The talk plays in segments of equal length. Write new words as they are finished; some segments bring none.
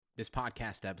This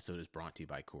podcast episode is brought to you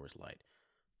by Coors Light.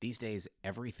 These days,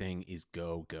 everything is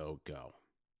go, go, go.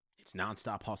 It's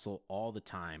nonstop hustle all the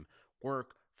time.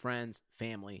 Work, friends,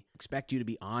 family expect you to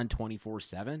be on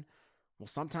 24/7. Well,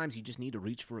 sometimes you just need to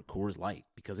reach for a Coors Light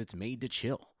because it's made to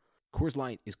chill. Coors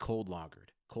Light is cold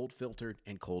lagered, cold filtered,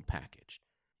 and cold packaged.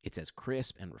 It's as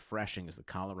crisp and refreshing as the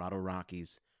Colorado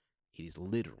Rockies. It is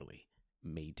literally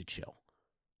made to chill.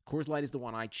 Coors Light is the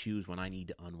one I choose when I need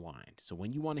to unwind. So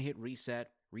when you want to hit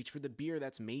reset, reach for the beer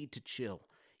that's made to chill.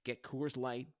 Get Coors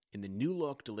Light in the new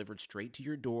look delivered straight to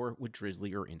your door with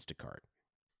Drizzly or Instacart.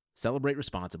 Celebrate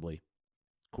responsibly.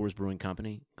 Coors Brewing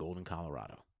Company, Golden,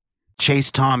 Colorado. The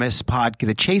Chase Thomas podcast.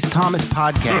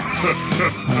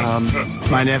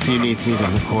 My nephew needs me to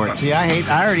record. See, I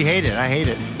already hate it. I hate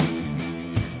it.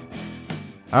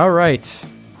 All right.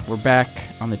 We're back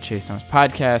on the Chase Thomas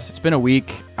podcast. It's been a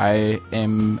week. I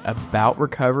am about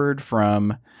recovered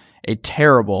from a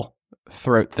terrible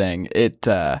throat thing.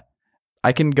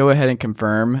 I can go ahead and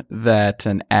confirm that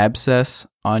an abscess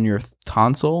on your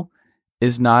tonsil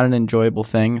is not an enjoyable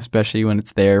thing, especially when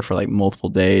it's there for like multiple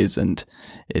days and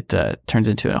it turns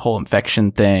into a whole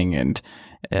infection thing. And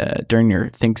during your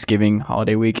Thanksgiving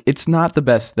holiday week, it's not the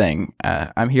best thing.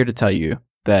 I'm here to tell you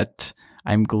that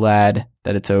I'm glad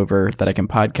that it's over, that I can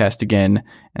podcast again,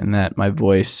 and that my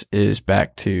voice is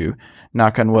back to,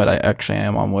 knock on wood, I actually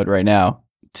am on wood right now,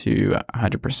 to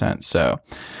 100%. So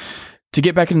to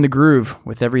get back in the groove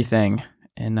with everything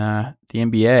in the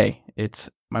NBA, it's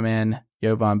my man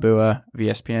Jovan Buha of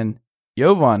ESPN.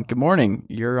 Jovan, good morning.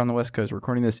 You're on the West Coast. We're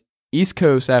recording this East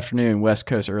Coast afternoon, West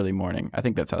Coast early morning. I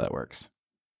think that's how that works.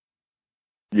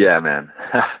 Yeah, man.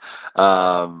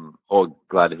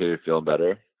 Glad to hear you're feeling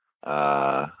better.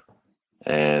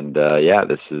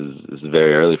 This is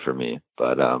very early for me,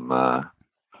 but I'm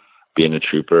being a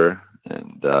trooper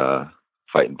and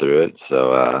fighting through it.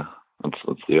 So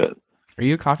let's do it. Are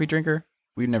you a coffee drinker?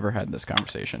 We've never had this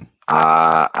conversation.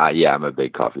 Yeah, I'm a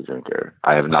big coffee drinker.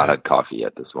 I have not had coffee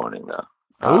yet this morning though.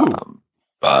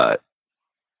 But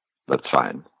that's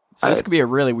fine. So this could be a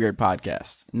really weird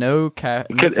podcast. No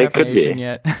caffeination it could be.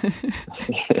 Yet.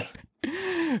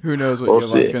 Who knows what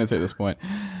Jovan's going to say at this point.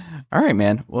 All right,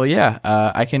 man. Well, yeah,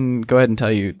 I can go ahead and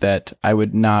tell you that I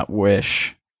would not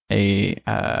wish a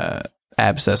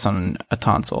abscess on a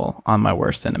tonsil on my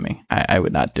worst enemy. I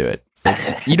would not do it.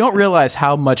 You don't realize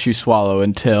how much you swallow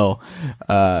until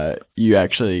you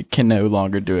actually can no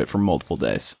longer do it for multiple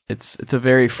days. It's a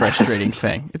very frustrating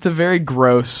thing. It's a very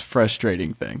gross,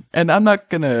 frustrating thing. And I'm not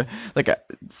going to,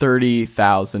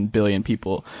 30,000 billion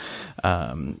people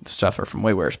suffer from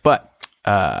way worse. But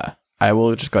I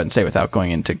will just go ahead and say, without going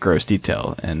into gross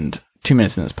detail and 2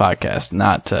 minutes in this podcast,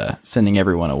 not sending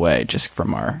everyone away just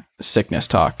from our sickness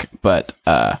talk. But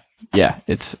yeah,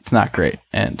 it's not great.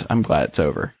 And I'm glad it's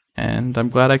over. And I'm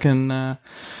glad I can no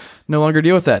longer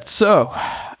deal with that. So,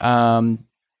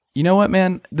 you know what,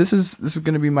 man? This is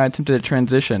going to be my attempt at a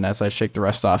transition as I shake the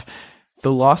rust off.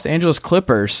 The Los Angeles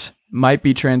Clippers might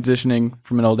be transitioning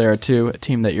from an old era to a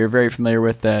team that you're very familiar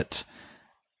with. That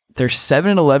they're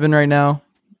 7-11 right now.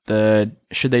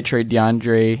 Should they trade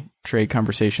DeAndre? Trade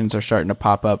conversations are starting to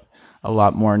pop up a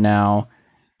lot more now.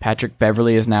 Patrick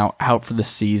Beverley is now out for the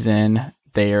season.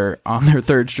 They are on their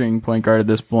third string point guard at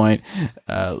this point.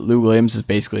 Lou Williams is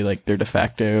basically like their de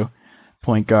facto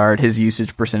point guard. His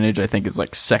usage percentage, I think, is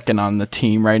like second on the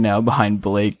team right now behind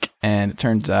Blake. And it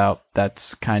turns out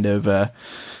that's kind of a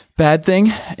bad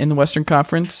thing in the Western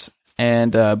Conference.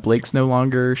 And Blake's no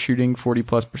longer shooting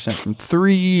 40+% from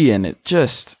three. And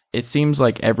it seems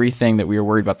like everything that we were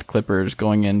worried about the Clippers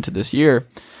going into this year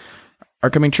are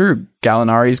coming true.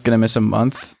 Gallinari's going to miss a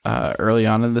month early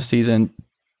on in the season.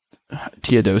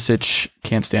 Teodosic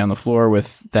can't stay on the floor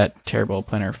with that terrible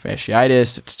plantar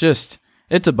fasciitis.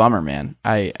 It's a bummer, man.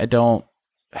 It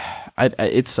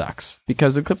sucks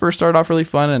because the Clippers started off really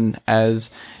fun, and as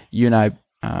you and I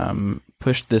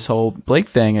pushed this whole Blake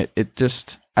thing,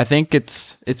 I think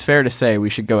it's fair to say we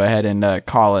should go ahead and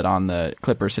call it on the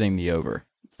Clippers hitting the over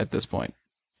at this point.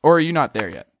 Or are you not there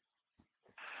yet?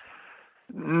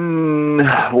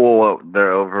 Well,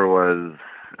 their over was,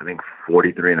 I think,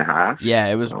 43.5. Yeah,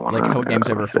 it was like a whole game's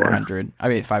over 400. I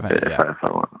mean, 500. If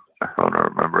I want to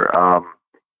remember.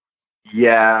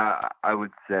 Yeah, I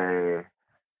would say.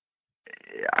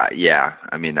 Yeah,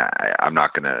 I mean, I'm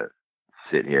not gonna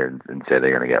sit here and say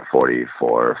they're gonna get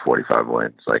 44, 45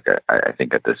 wins. Like, I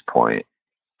think at this point,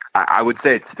 I would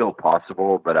say it's still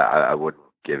possible, but I wouldn't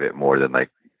give it more than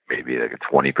maybe a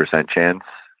 20% chance.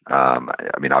 I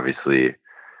mean, obviously,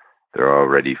 there are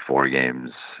already 4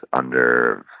 games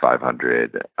under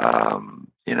 500,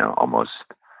 almost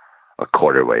a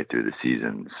quarter way through the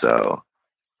season. So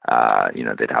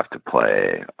they'd have to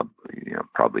play,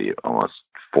 probably almost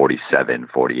 47,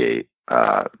 48,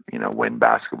 win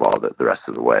basketball the rest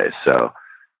of the way. So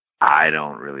I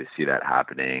don't really see that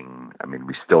happening. I mean,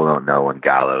 we still don't know when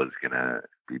Gallo's going to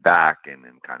be back and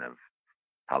kind of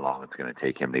how long it's going to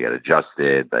take him to get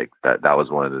adjusted. Like that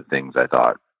was one of the things I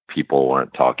thought people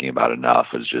weren't talking about enough,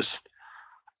 is just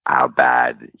how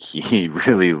bad he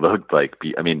really looked. Like,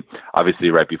 I mean, obviously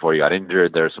right before he got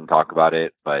injured, there was some talk about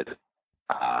it, but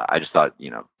I just thought,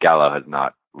 Gallo has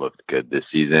not looked good this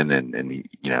season. And he,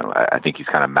 I think he's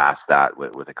kind of masked that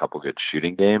with a couple good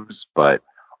shooting games, but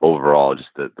overall just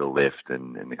the lift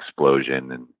and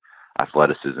explosion and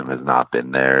athleticism has not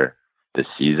been there this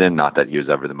season. Not that he was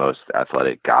ever the most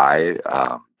athletic guy,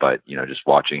 but, just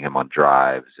watching him on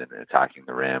drives and attacking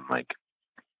the rim, like,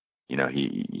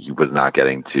 he was not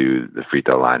getting to the free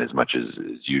throw line as much as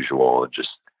usual, and just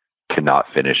cannot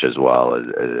finish as well as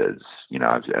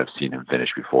I've seen him finish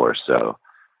before. So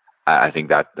I think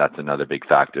that's another big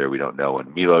factor. We don't know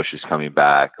when Milos is coming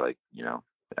back. Like,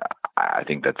 I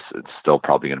think it's still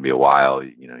probably going to be a while,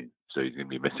 so he's going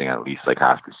to be missing at least like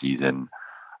half the season.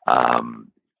 I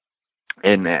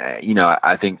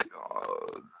think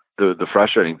the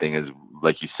frustrating thing is,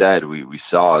 like you said, we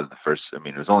saw the first, I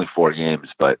mean, it was only 4 games,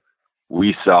 but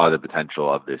we saw the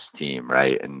potential of this team,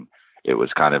 right? And it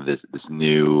was kind of this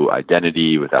new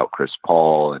identity without Chris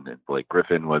Paul, and then Blake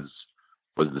Griffin was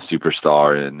the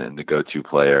superstar and the go-to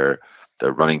player.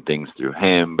 They're running things through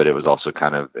him, but it was also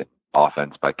kind of an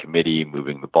offense by committee,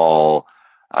 moving the ball,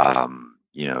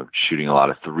 shooting a lot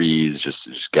of threes, just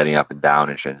getting up and down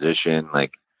in transition.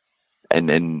 Like,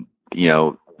 and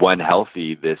when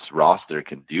healthy, this roster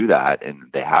can do that, and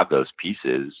they have those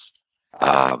pieces.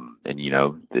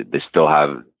 They still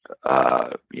have,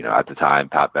 at the time,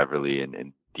 Pat Beverly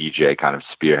and DJ kind of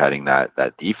spearheading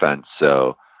that defense.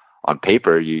 So on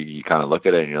paper, you kind of look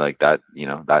at it and you're like, that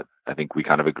I think we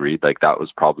kind of agreed, like, that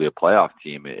was probably a playoff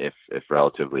team if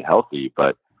relatively healthy,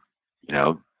 but,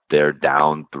 they're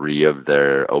down 3 of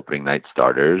their opening night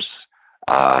starters,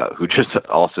 who just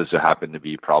also so happen to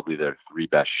be probably their 3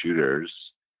 best shooters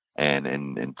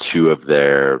and 2 of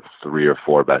their 3 or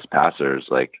 4 best passers.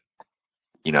 Like,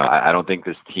 I don't think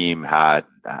this team has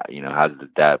the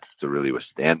depth to really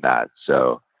withstand that.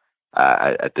 So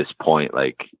at this point,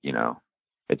 like, I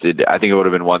think it would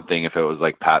have been one thing if it was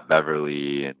like Pat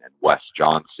Beverly and Wes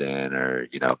Johnson, or,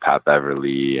 Pat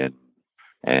Beverly and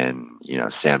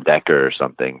Sam Decker or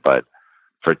something. But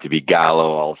for it to be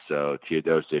Gallo also,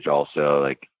 Teodosic also,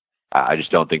 like, I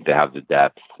just don't think they have the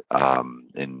depth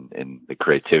and the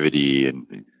creativity and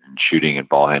shooting and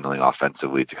ball handling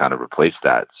offensively to kind of replace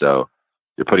that. So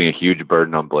you're putting a huge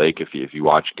burden on Blake. If you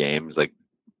watch games, like,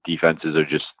 defenses are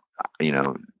just,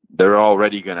 they're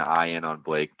already going to eye in on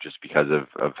Blake just because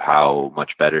of how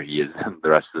much better he is than the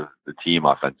rest of the team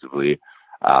offensively.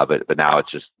 But now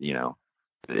it's just,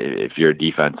 if you're a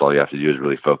defense, all you have to do is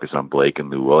really focus on Blake and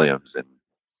Lou Williams. And,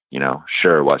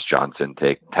 sure, Wes Johnson,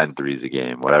 take 10 threes a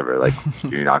game, whatever. Like,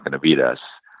 you're not going to beat us.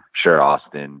 Sure,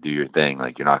 Austin, do your thing.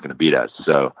 Like, you're not going to beat us.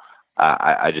 So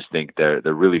I just think they're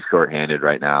really shorthanded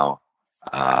right now.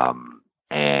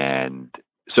 And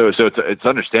so it's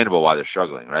understandable why they're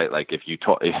struggling, right? Like, if you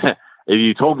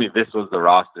told me this was the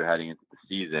roster heading into the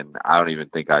season, I don't even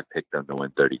think I'd pick them to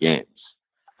win 30 games.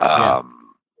 Yeah.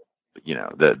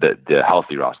 The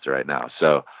healthy roster right now.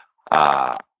 So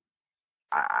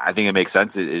I think it makes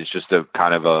sense. It's just a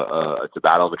kind of it's a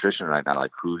battle of attrition right now.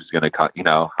 Like, who's going to come?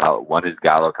 When is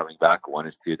Gallo coming back? When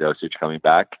is Teodosic coming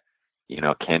back?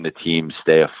 Can the team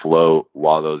stay afloat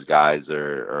while those guys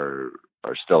are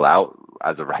still out?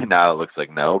 As of right now, it looks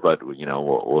like no, but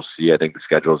we'll see. I think the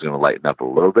schedule is going to lighten up a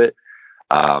little bit.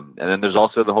 And then there's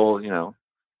also the whole,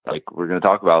 like, we're going to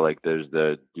talk about, like, there's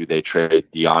do they trade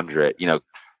DeAndre?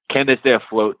 Can they stay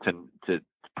afloat to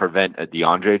prevent a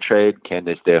DeAndre trade? Can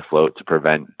they stay afloat to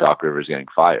prevent Doc Rivers getting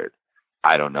fired?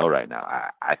 I don't know right now.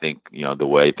 I think, the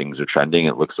way things are trending,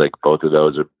 it looks like both of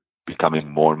those are becoming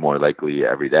more and more likely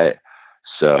every day.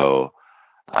 So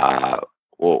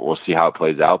we'll see how it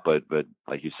plays out. But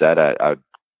like you said, I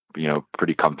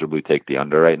pretty comfortably take the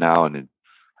under right now, and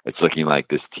it's looking like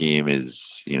this team is,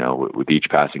 with each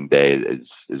passing day,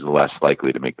 is less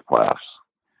likely to make the playoffs.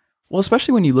 Well,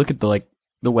 especially when you look at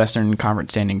the Western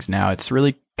Conference standings now, it's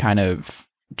really kind of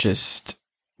just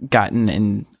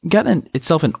gotten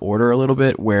itself in order a little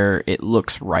bit, where it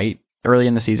looks right. Early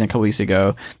in the season, a couple weeks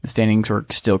ago, the standings were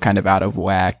still kind of out of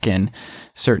whack, and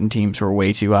certain teams were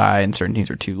way too high and certain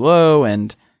teams were too low.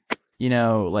 And,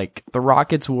 like the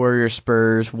Rockets, Warriors,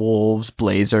 Spurs, Wolves,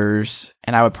 Blazers,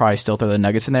 and I would probably still throw the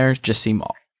Nuggets in there, just seem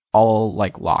all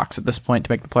like locks at this point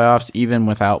to make the playoffs, even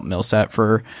without Millsap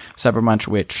for several months,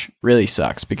 which really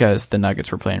sucks because the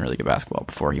Nuggets were playing really good basketball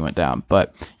before he went down.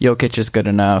 But Jokic is good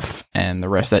enough, and the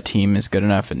rest of that team is good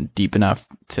enough and deep enough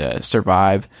to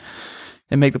survive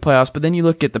and make the playoffs. But then you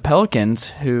look at the Pelicans,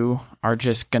 who are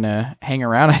just going to hang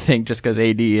around, I think, just because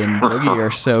AD and Boogie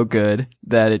are so good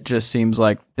that it just seems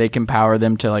like they can power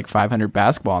them to like 500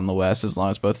 basketball in the West as long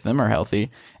as both of them are healthy.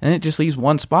 And it just leaves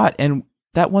one spot. And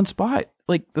that one spot,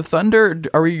 like the Thunder,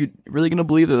 are we really going to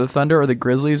believe that the Thunder or the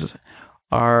Grizzlies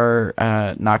are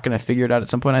not going to figure it out at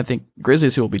some point? I think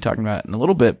Grizzlies, who we'll be talking about in a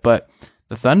little bit, but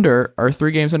the Thunder are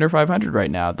 3 games under 500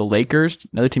 right now. The Lakers,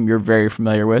 another team you're very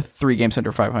familiar with, 3 games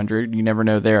under 500. You never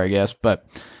know there, I guess. But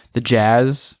the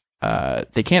Jazz,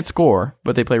 they can't score,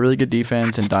 but they play really good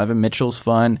defense, and Donovan Mitchell's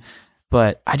fun.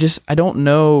 But I don't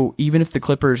know, even if the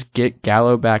Clippers get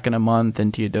Gallo back in a month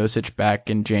and Teodosic back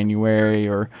in January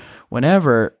or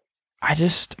whenever, I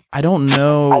don't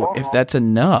know if that's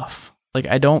enough. Like,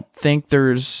 I don't think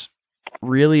there's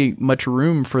really much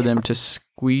room for them to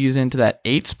squeeze into that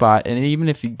 8 spot. And even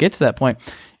if you get to that point,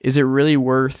 is it really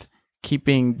worth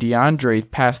keeping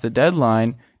DeAndre past the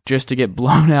deadline just to get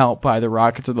blown out by the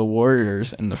Rockets or the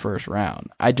Warriors in the first round?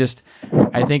 I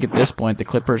think at this point, the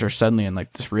Clippers are suddenly in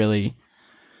like this really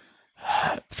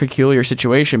peculiar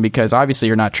situation, because obviously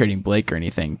you're not trading Blake or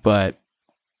anything, but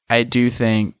I do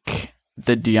think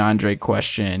the DeAndre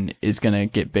question is going to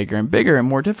get bigger and bigger and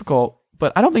more difficult.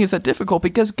 But I don't think it's that difficult,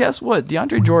 because guess what?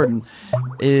 DeAndre Jordan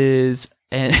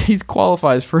and he's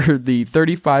qualifies for the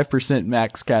 35%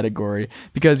 max category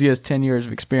because he has 10 years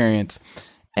of experience.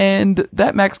 And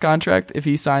that max contract, if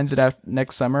he signs it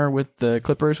next summer with the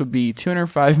Clippers, would be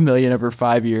 $205 million over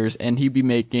 5 years, and he'd be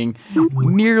making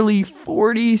nearly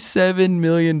 $47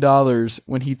 million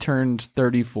when he turns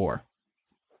 34.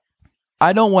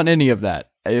 I don't want any of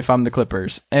that if I'm the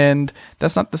Clippers. And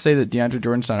that's not to say that DeAndre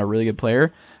Jordan's not a really good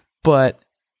player, but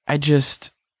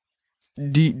does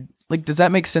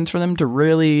that make sense for them to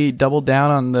really double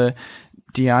down on the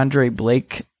DeAndre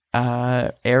Blake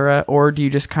era, or do you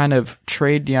just kind of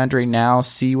trade DeAndre now,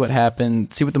 see what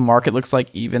happens, see what the market looks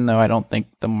like, even though I don't think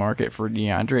the market for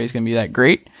DeAndre is going to be that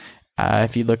great.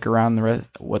 If you look around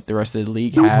what the rest of the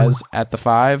league has at the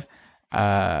 5,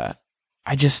 I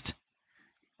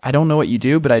don't know what you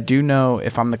do, but I do know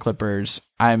if I'm the Clippers,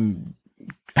 I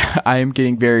am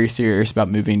getting very serious about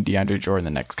moving DeAndre Jordan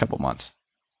the next couple months.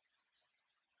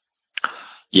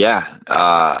 Yeah,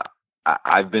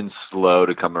 I've been slow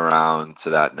to come around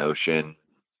to that notion,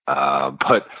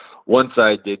 but once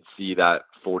I did see that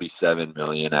 $47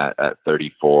 million at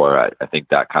 34, I think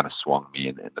that kind of swung me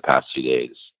in the past few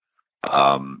days.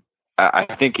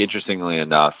 I think, interestingly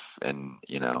enough, and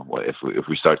if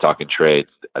we start talking trades,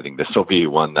 I think this will be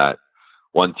one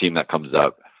team that comes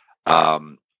up.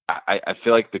 I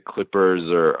feel like the Clippers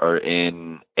are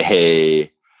in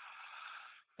a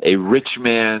rich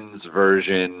man's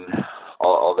version,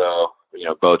 although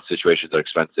both situations are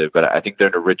expensive, but I think they're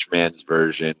in a rich man's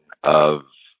version of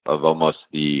almost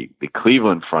the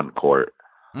Cleveland front court,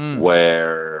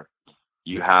 where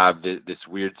you have this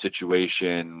weird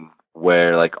situation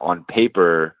where, like, on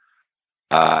paper,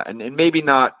 and maybe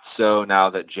not so now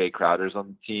that Jay Crowder's on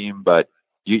the team, but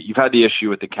you've had the issue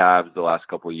with the Cavs the last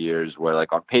couple of years where,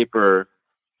 like, on paper,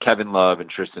 Kevin Love and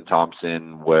Tristan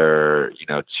Thompson were,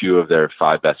 2 of their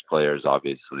 5 best players,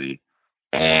 obviously.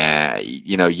 And,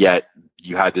 yet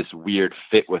you had this weird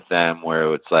fit with them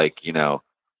where it's like,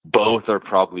 both are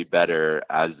probably better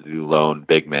as the lone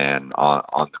big man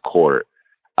on the court.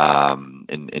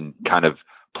 And kind of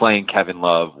playing Kevin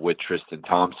Love with Tristan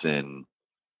Thompson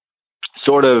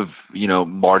sort of,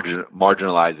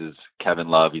 marginalizes Kevin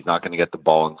Love. He's not going to get the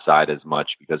ball inside as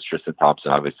much because Tristan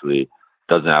Thompson obviously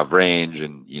doesn't have range,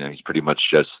 and he's pretty much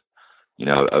just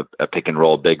a pick and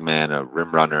roll big man, a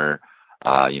rim runner,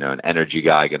 an energy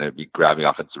guy, going to be grabbing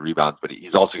offensive rebounds, but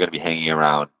he's also going to be hanging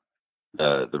around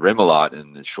the rim a lot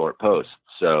in the short post.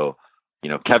 So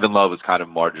Kevin Love was kind of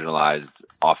marginalized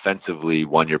offensively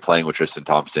when you're playing with Tristan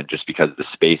Thompson, just because the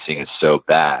spacing is so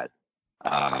bad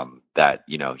that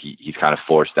he's kind of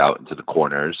forced out into the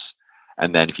corners.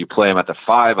 And then if you play him at the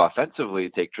 5 offensively,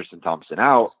 take Tristan Thompson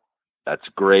out, that's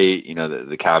great.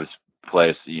 The Cavs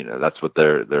play, that's what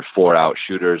their 4-out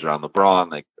shooters around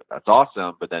LeBron, like, that's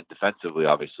awesome. But then defensively,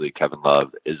 obviously, Kevin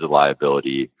Love is a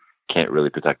liability, can't really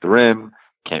protect the rim,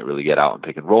 can't really get out and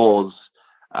pick and rolls.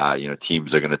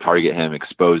 Teams are going to target him,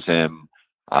 expose him.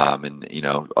 And,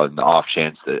 on the off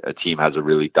chance that a team has a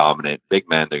really dominant big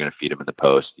man, they're going to feed him in the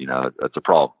post. That's a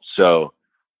problem. So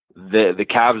the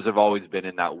Cavs have always been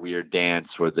in that weird dance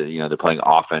where they're playing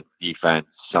offense, defense.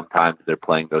 Sometimes they're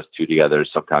playing those 2 together.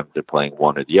 Sometimes they're playing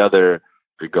one or the other.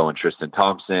 you're going Tristan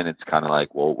Thompson, it's kind of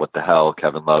like, well, what the hell?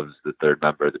 Kevin Love's the third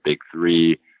member of the big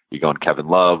three. You're going Kevin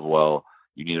Love. Well,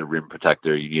 you need a rim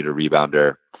protector. You need a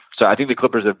rebounder. So I think the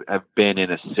Clippers have been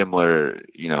in a similar,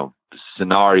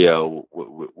 scenario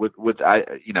with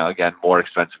again, more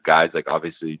expensive guys. Like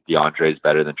obviously DeAndre is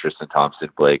better than Tristan Thompson.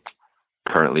 Blake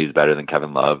currently is better than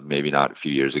Kevin Love, maybe not a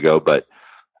few years ago, but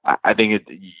I think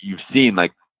you've seen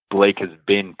like Blake has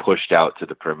been pushed out to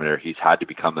the perimeter. He's had to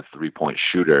become a 3-point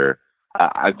shooter.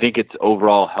 I think it's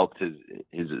overall helped his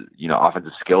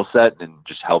offensive skill set and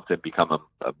just helped him become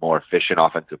a more efficient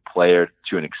offensive player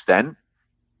to an extent.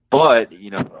 But,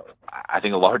 I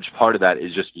think a large part of that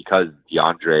is just because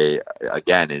DeAndre,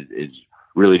 again, is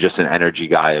really just an energy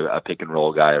guy, a pick and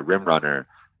roll guy, a rim runner,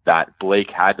 that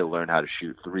Blake had to learn how to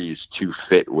shoot threes to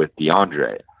fit with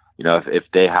DeAndre. If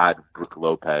they had Brook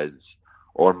Lopez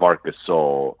or Marc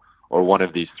Gasol or one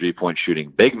of these 3-point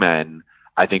shooting big men,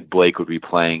 I think Blake would be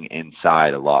playing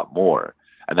inside a lot more.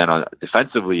 And then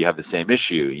defensively, you have the same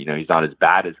issue. He's not as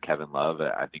bad as Kevin Love.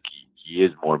 I think he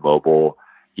is more mobile.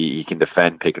 He can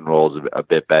defend pick and rolls a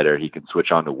bit better. He can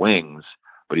switch on to wings,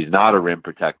 but he's not a rim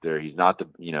protector. He's not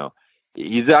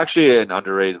he's actually an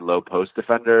underrated low post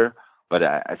defender, but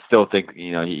I still think,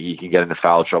 he can get into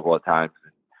foul trouble at times.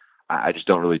 I just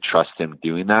don't really trust him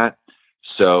doing that.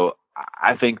 So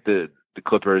I think the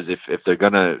Clippers, if they're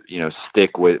going to,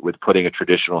 stick with putting a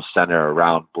traditional center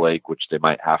around Blake, which they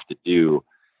might have to do,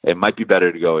 it might be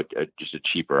better to go just a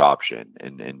cheaper option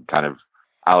and kind of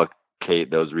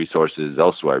allocate those resources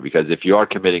elsewhere. Because if you are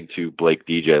committing to Blake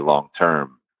DJ long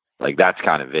term, like that's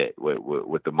kind of it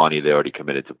with the money they already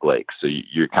committed to Blake. So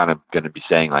you're kind of going to be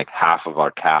saying like half of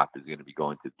our cap is going to be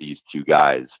going to these two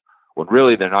guys, when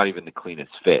really they're not even the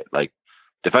cleanest fit. Like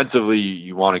defensively,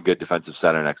 you want a good defensive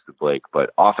center next to Blake,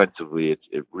 but offensively,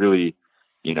 it really,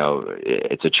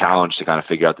 it's a challenge to kind of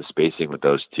figure out the spacing with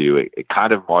those two. It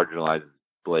kind of marginalizes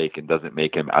Blake and doesn't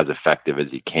make him as effective as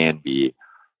he can be.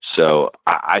 So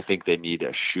I think they need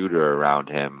a shooter around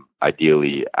him,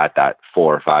 ideally at that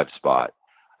 4 or 5 spot.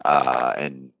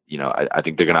 And I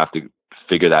think they're going to have to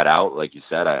figure that out. Like you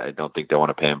said, I don't think they want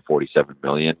to pay him $47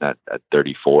 million at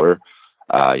 34.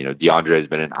 DeAndre has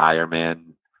been an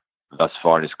Ironman thus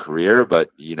far in his career, but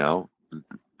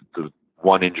the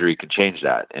one injury can change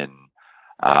that. And,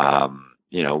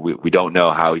 we don't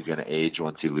know how he's going to age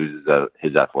once he loses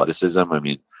his athleticism. I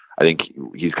mean, I think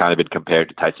he's kind of been compared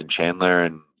to Tyson Chandler,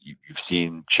 and you've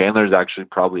seen Chandler's actually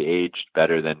probably aged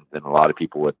better than a lot of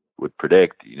people would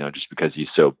predict, just because he's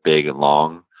so big and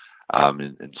long,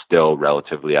 and still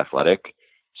relatively athletic.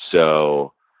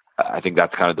 So I think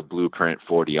that's kind of the blueprint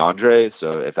for DeAndre.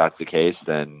 So if that's the case,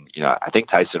 then, I think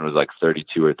Tyson was like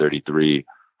 32 or 33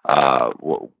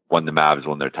 when the Mavs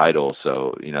won their title.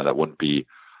 So, that wouldn't be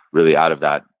really out of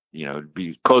that,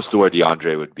 be close to where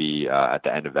DeAndre would be at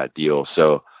the end of that deal.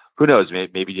 So who knows,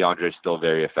 maybe DeAndre is still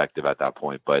very effective at that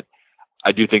point. But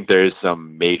I do think there is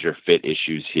some major fit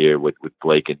issues here with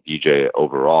Blake and DJ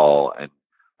overall. And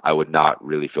I would not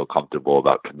really feel comfortable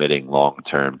about committing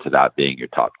long-term to that being your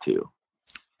top two.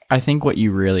 I think what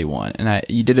you really want, and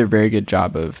you did a very good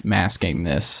job of masking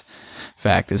this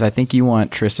fact, is I think you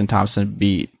want Tristan Thompson to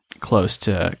be close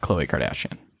to Khloe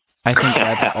Kardashian. I think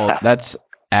that's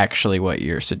actually what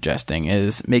you're suggesting,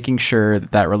 is making sure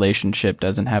that relationship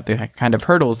doesn't have the kind of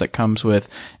hurdles that comes with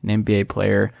an NBA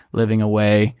player living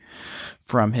away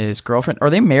from his girlfriend. Are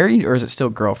they married, or is it still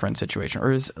girlfriend situation?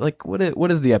 Or is like, what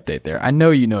is the update there? I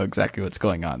know you know exactly what's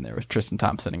going on there with Tristan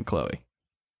Thompson and Khloe.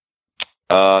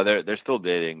 They're still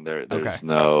dating. There's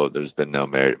been no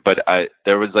marriage, but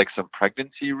there was like some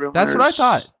pregnancy rumors. That's what I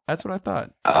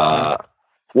thought.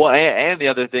 Well, and the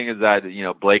other thing is that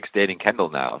Blake's dating Kendall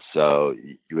now, so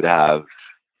you would have.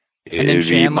 And then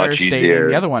Chandler's dating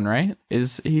the other one, right?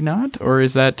 Is he not, or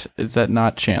is that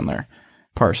not Chandler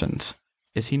Parsons?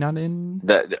 Is he not in?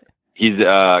 He's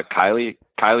Kylie.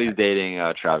 Kylie's dating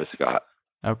Travis Scott.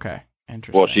 Okay,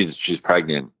 interesting. Well, she's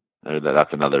pregnant.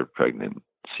 That's another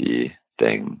pregnancy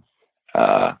thing.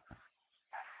 But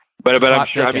I'm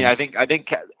sure. I mean, I think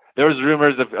there was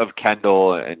rumors of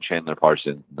Kendall and Chandler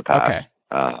Parsons in the past. Okay.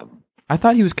 I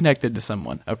thought he was connected to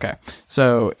someone. Okay,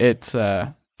 so it's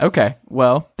okay.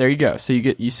 Well, there you go. So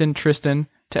you send Tristan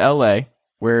to LA,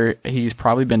 where he's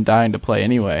probably been dying to play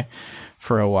anyway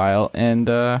for a while, and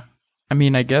I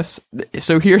mean, I guess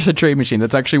so. Here's a trade machine.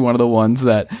 That's actually one of the ones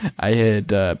that I had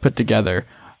put together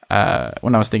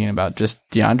when I was thinking about just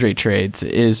DeAndre trades.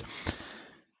 Is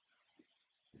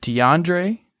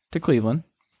DeAndre to Cleveland,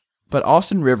 but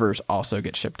Austin Rivers also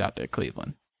gets shipped out to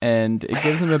Cleveland. And it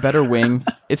gives him a better wing.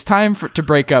 It's time to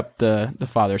break up the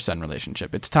father-son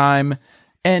relationship. It's time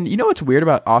And you know what's weird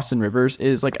about Austin Rivers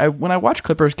is like when I watch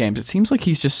Clippers games, it seems like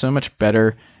he's just so much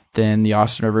better than the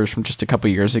Austin Rivers from just a couple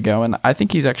years ago. And I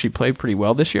think he's actually played pretty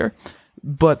well this year.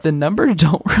 But the numbers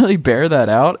don't really bear that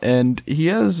out, and he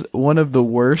has one of the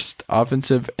worst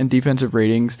offensive and defensive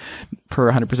ratings per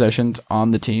 100 possessions on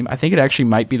the team. I think it actually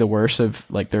might be the worst of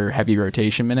like their heavy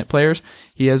rotation minute players.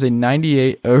 He has a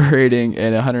 98 O rating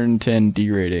and 110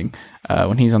 D rating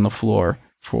when he's on the floor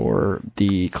for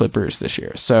the Clippers this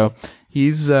year. So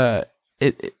he's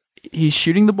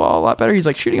shooting the ball a lot better. He's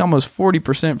like shooting almost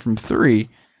 40% from three,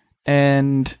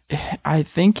 and I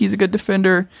think he's a good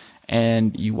defender.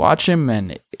 And you watch him,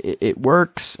 and it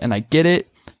works, and I get it,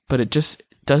 but it just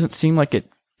doesn't seem like it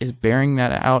is bearing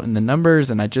that out in the numbers,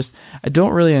 and I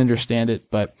don't really understand it.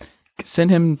 But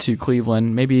send him to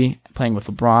Cleveland. Maybe playing with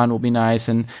LeBron will be nice,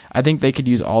 and I think they could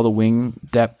use all the wing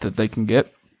depth that they can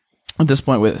get at this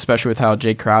point, especially with how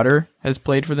Jay Crowder has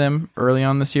played for them early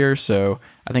on this year. So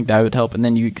I think that would help. And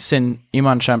then you send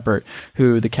Iman Shumpert,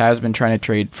 who the Cavs have been trying to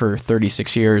trade for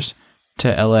 36 years, to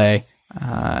LA,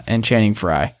 and Channing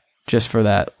Frye, just for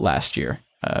that last year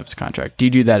of his contract. Do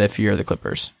you do that if you're the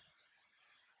Clippers?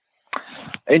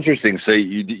 Interesting. So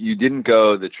you didn't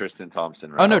go the Tristan Thompson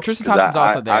route. Oh, no, Tristan Thompson's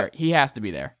also there. He has to be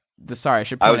there. Sorry, I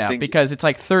should point out, because it's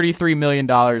like $33 million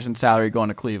in salary going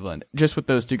to Cleveland, just with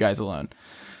those two guys alone.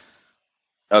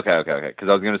 Okay. Because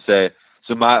I was going to say,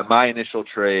 so my initial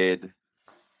trade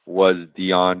was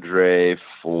DeAndre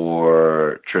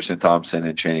for Tristan Thompson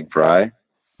and Channing Frye.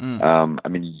 I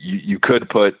mean, you could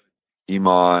put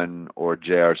Iman or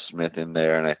J.R. Smith in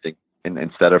there, and I think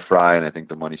instead of Frye, and I think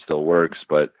the money still works.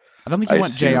 But I don't think you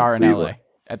want J.R. in LA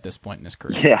at this point in his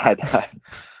career.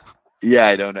 Yeah,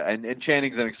 I don't know. And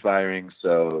Channing's expiring,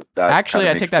 so that actually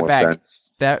I take that back. Sense.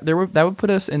 That would put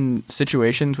us in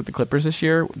situations with the Clippers this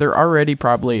year. They're already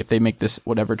probably, if they make this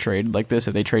whatever trade like this,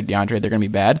 if they trade DeAndre, they're going to be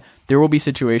bad. There will be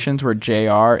situations where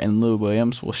J.R. and Lou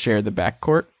Williams will share the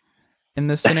backcourt in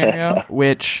this scenario,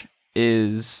 which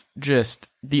is just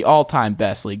the all-time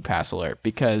best league pass alert,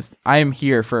 because I am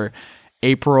here for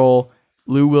April,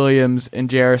 Lou Williams and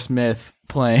J.R. Smith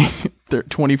playing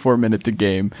 24 minutes a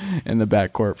game in the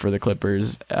backcourt for the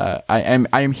Clippers. I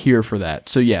am here for that.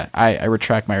 So yeah, I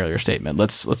retract my earlier statement.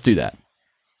 Let's do that.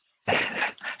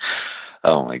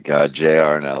 Oh my God,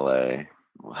 JR in LA.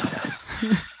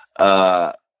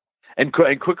 And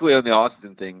quickly on the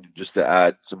Austin thing, just to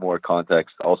add some more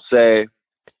context, I'll say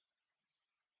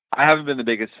I haven't been the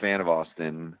biggest fan of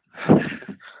Austin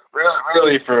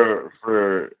really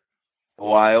for a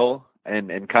while,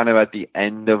 and kind of at the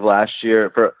end of last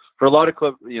year for a lot of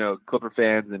Clipper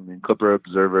fans and Clipper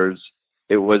observers,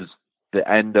 it was the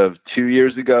end of 2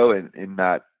 years ago, in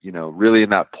that, really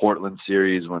in that Portland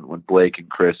series when Blake and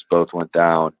Chris both went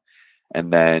down.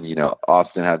 And then,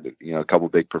 Austin had, a couple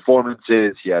big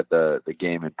performances. He had the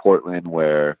game in Portland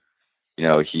where,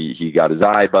 he got his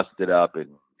eye busted up and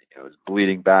was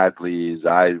bleeding badly. His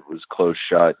eye was closed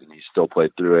shut, and he still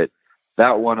played through it.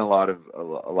 That won a lot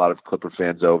of Clipper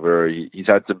fans over. He's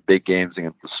had some big games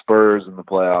against the Spurs in the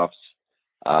playoffs.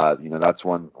 That's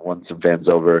won some fans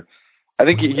over. I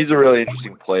think he's a really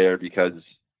interesting player because,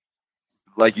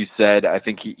 like you said, I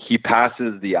think he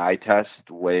passes the eye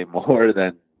test way more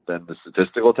than the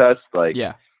statistical test. Like,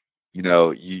 yeah.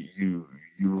 You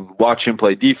watch him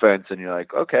play defense and you're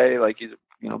like, okay, like he's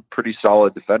pretty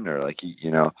solid defender. Like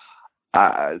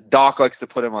Doc likes to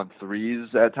put him on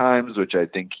threes at times, which I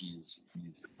think he's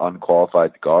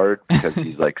unqualified to guard because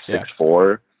he's like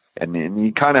 6'4", and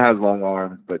he kind of has long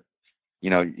arms, but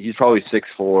he's probably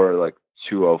 6'4", like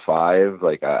 205.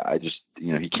 Like I just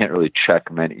he can't really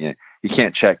check many. He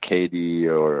can't check KD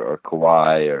or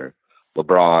Kawhi or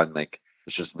LeBron. Like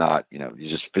it's just not,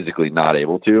 he's just physically not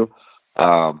able to.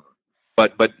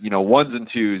 But ones and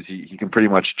twos, he can pretty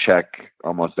much check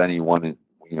almost any one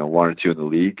or two in the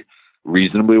league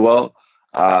reasonably well.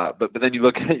 But then you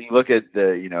look at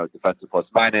the defensive plus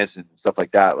minus and stuff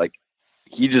like that. Like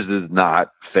he just does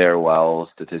not fare well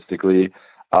statistically.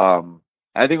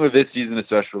 I think with this season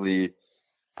especially,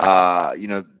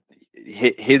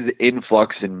 his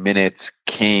influx in minutes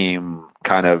came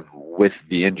kind of with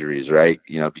the injuries, right?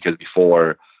 Because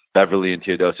before Beverly and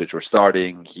Teodosic were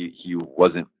starting, he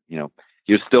wasn't,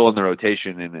 he was still in the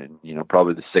rotation and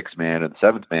probably the sixth man and the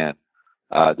seventh man,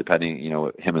 depending,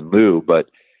 him and Lou, but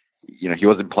he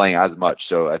wasn't playing as much.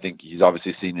 So I think he's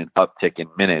obviously seen an uptick in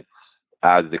minutes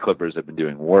as the Clippers have been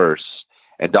doing worse.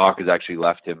 And Doc has actually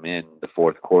left him in the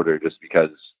fourth quarter just because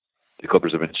the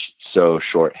Clippers have been so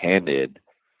short-handed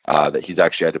that he's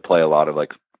actually had to play a lot of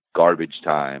like garbage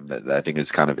time that I think has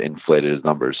kind of inflated his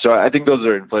numbers. So I think those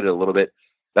are inflated a little bit.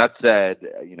 That said,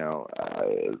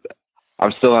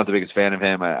 I'm still not the biggest fan of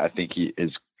him. I think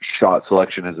his shot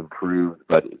selection has improved,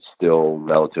 but it's still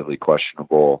relatively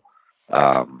questionable.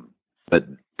 But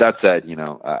that said,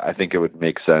 I think it would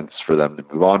make sense for them to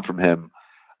move on from him.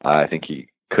 I think he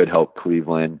could help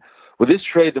Cleveland. With this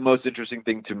trade, the most interesting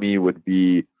thing to me would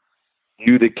be,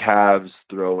 do the Cavs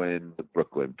throw in the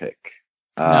Brooklyn pick?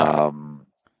 No.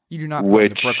 You do not throw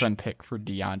the Brooklyn pick for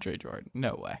DeAndre Jordan.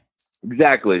 No way.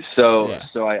 Exactly. So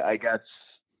I guess,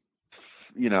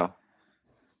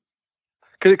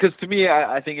 because to me,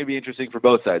 I think it'd be interesting for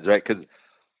both sides, right? Because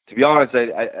to be honest,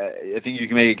 I think you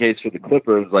can make a case for the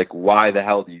Clippers, like, why the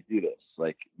hell do you do this?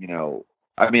 Like,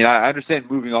 I understand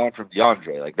moving on from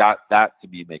DeAndre, like that to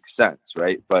me makes sense,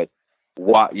 right? But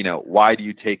why do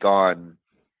you take on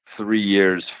 3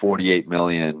 years, $48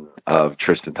 million of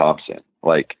Tristan Thompson?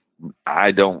 Like,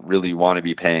 I don't really want to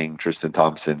be paying Tristan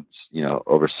Thompson,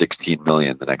 over $16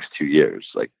 million the next 2 years.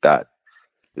 Like, that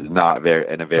is not very,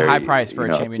 it's a high price for a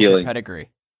championship appealing pedigree.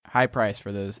 High price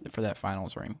for that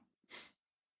finals ring.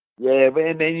 Yeah, but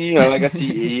and then I guess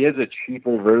he is a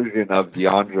cheaper version of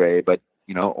DeAndre, but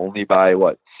only by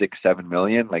what, $6-7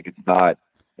 million? Like, it's not.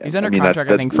 He's under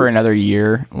contract, I think, for another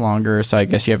year longer. So I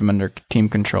guess you have him under team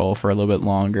control for a little bit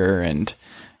longer. And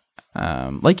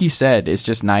like you said, it's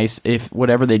just nice if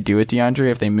whatever they do with DeAndre,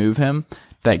 if they move him,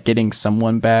 that getting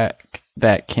someone back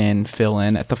that can fill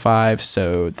in at the 5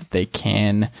 so that they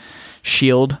can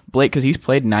shield Blake, because he's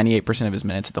played 98% of his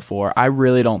minutes at the 4. I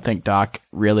really don't think Doc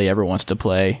really ever wants to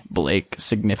play Blake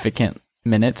significant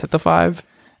minutes at the 5.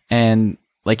 And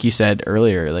like you said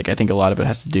earlier, like, I think a lot of it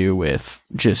has to do with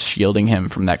just shielding him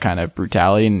from that kind of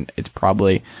brutality. And it's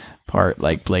probably part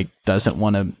like Blake doesn't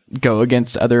want to go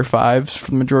against other 5s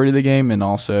for the majority of the game. And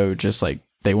also just like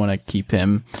they want to keep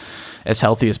him as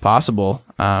healthy as possible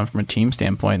from a team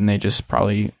standpoint. And they just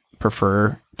probably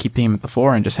prefer keeping him at the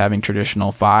 4 and just having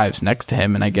traditional 5s next to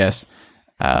him. And I guess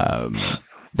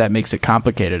that makes it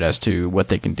complicated as to what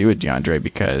they can do with DeAndre,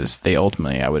 because they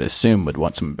ultimately, I would assume, would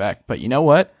want someone back. But you know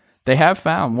what? They have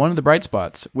found one of the bright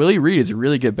spots. Willie Reed is a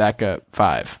really good backup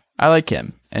 5. I like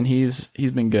him, and he's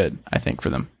been good, I think, for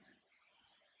them.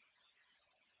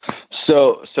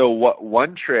 So what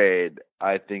one trade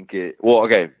I think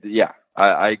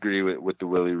I agree with the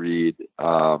Willie Reed,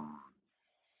 and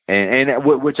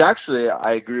which actually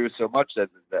I agree with so much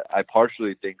that I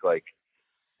partially think like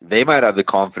they might have the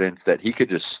confidence that he could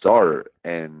just start,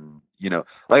 and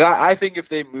I think if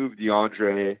they move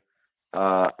DeAndre,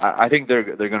 I think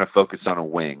they're going to focus on a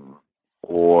wing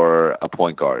or a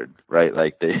point guard, right?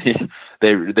 Like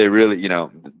they really,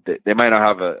 they might not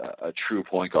have a true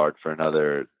point guard for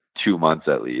another 2 months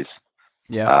at least,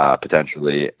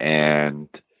 potentially. And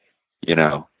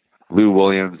Lou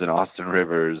Williams and Austin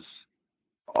Rivers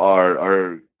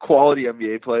are quality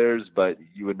NBA players, but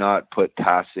you would not put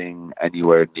passing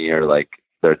anywhere near like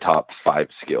their top 5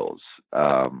 skills.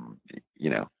 I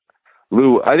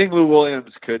think Lou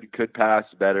Williams could pass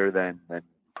better than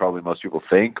probably most people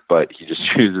think, but he just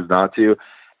chooses not to.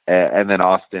 And then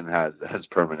Austin has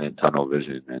permanent tunnel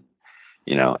vision, and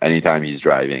anytime he's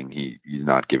driving, he's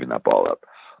not giving that ball up.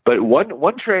 But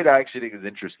one trade I actually think is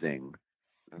interesting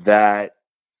that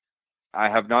I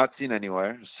have not seen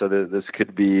anywhere. So this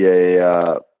could be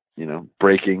a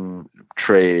breaking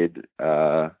trade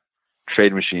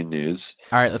machine news.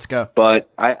 All right, let's go. But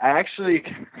I actually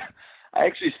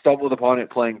stumbled upon it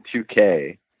playing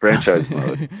 2K franchise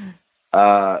mode.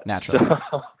 Naturally.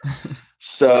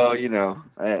 So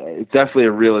it's definitely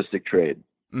a realistic trade.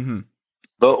 Mm-hmm.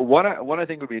 But one I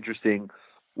think would be interesting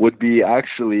would be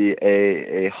actually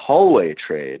a hallway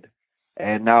trade.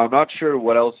 And now I'm not sure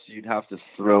what else you'd have to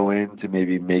throw in to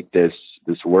maybe make this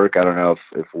work. I don't know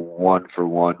if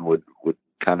 1-for-1 would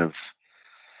kind of.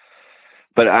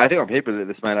 But I think on paper that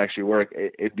this might actually work.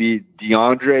 It'd be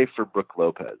DeAndre for Brook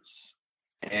Lopez.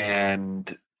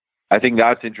 And I think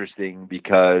that's interesting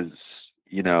because,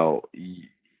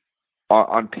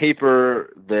 on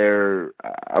paper, they're,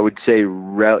 I would say,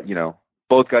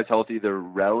 both guys healthy, they're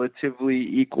relatively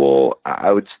equal.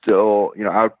 I would still,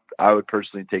 I would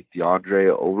personally take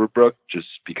DeAndre over Brook just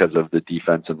because of the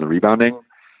defense and the rebounding.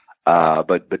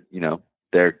 But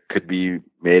there could be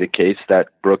made a case that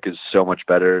Brook is so much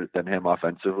better than him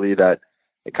offensively that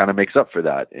it kind of makes up for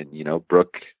that. And,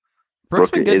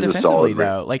 Brook's been good defensively,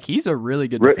 though. Like, he's a really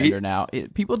good defender now.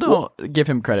 People don't give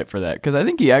him credit for that, because I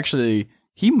think he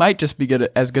might just be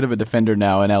as good of a defender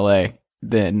now in LA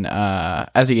than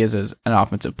as he is as an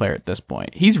offensive player at this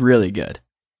point. He's really good.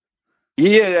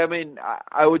 Yeah, I mean,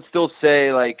 I would still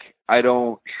say, like, I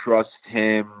don't trust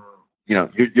him.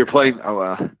 You're playing,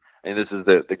 and this is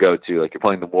the go-to, like, you're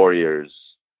playing the Warriors.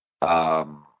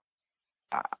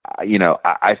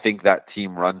 I think that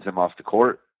team runs him off the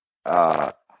court.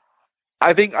 I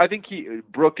think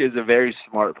Brook is a very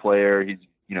smart player. He's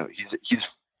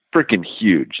freaking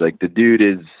huge. Like the dude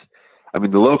is. I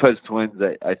mean, the Lopez twins,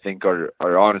 I think, are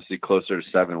honestly closer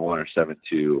to 7'1" or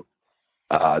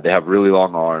 7'2". They have really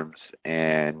long arms,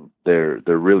 and they're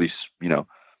really,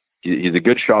 he's a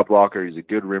good shot blocker. He's a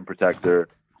good rim protector.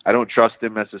 I don't trust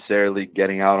him necessarily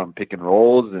getting out on pick and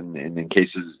rolls and in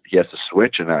cases he has to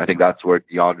switch. And I think that's where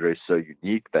DeAndre is so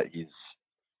unique, that he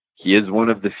is one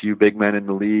of the few big men in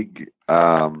the league,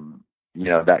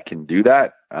 that can do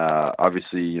that.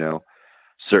 Obviously,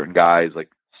 certain guys like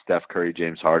Steph Curry,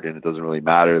 James Harden, it doesn't really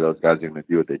matter. Those guys are going to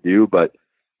do what they do. But,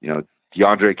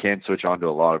 DeAndre can switch on to a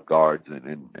lot of guards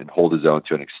and hold his own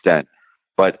to an extent.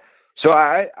 But so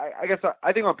I guess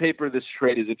I think on paper this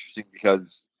trade is interesting because,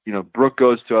 Brook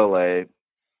goes to LA.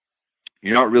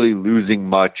 You're not really losing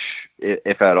much,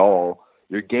 if at all.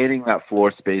 You're gaining that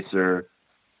floor spacer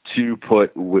to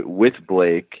put with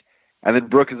Blake. And then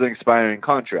Brook is an expiring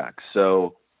contract.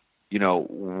 So,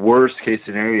 worst case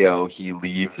scenario, he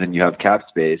leaves and you have cap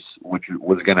space, which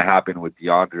was going to happen with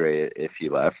DeAndre if he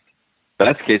left.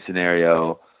 Best case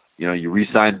scenario, you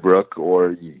re-sign Brook,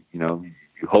 or you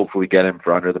hopefully get him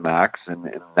for under the max, and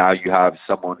now you have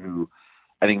someone who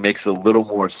I think makes a little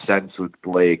more sense with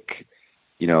Blake,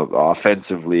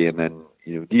 offensively, and then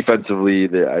defensively.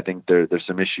 I think there's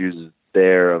some issues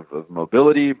there of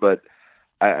mobility, but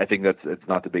I think it's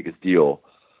not the biggest deal.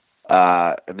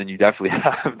 And then you definitely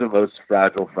have the most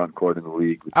fragile front court in the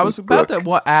league. I was about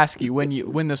to ask you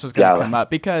when this was going to come up,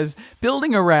 because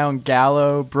building around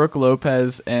Gallo, Brook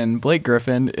Lopez, and Blake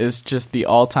Griffin is just the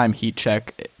all-time heat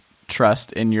check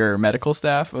trust in your medical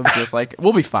staff of just like,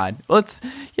 we'll be fine. Let's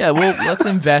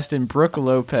invest in Brook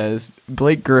Lopez,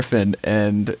 Blake Griffin,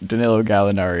 and Danilo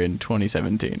Gallinari in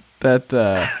 2017.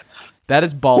 That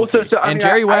is ballsy. Well, and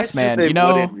Jerry West, man, you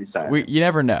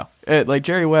never know. Like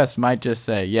Jerry West might just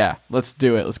say, yeah, let's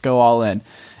do it. Let's go all in.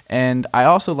 And I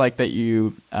also like that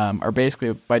you are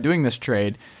basically, by doing this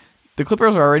trade, the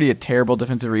Clippers are already a terrible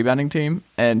defensive rebounding team,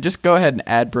 and just go ahead and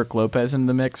add Brook Lopez into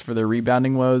the mix for their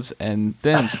rebounding woes, and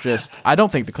then it's just, I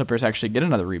don't think the Clippers actually get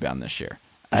another rebound this year.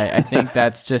 I think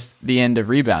that's just the end of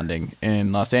rebounding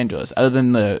in Los Angeles, other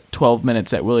than the 12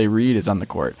 minutes that Willie Reed is on the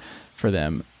court for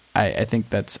them. I think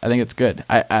it's good.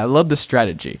 I love the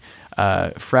strategy.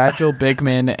 Fragile big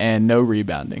men and no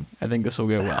rebounding. I think this will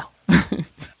go well.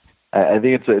 I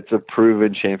think it's a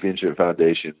proven championship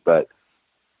foundation. But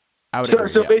I would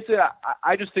agree. So basically,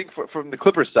 I just think from the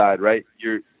Clippers side, right?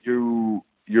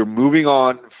 You're moving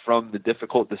on from the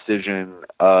difficult decision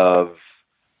of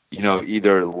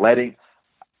either letting.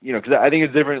 Because I think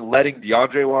it's different letting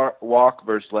DeAndre walk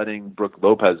versus letting Brook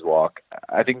Lopez walk.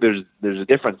 I think there's a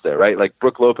difference there, right? Like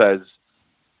Brook Lopez,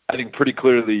 I think pretty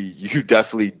clearly you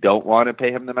definitely don't want to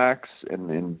pay him the max.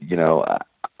 And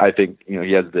I think,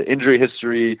 he has the injury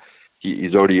history.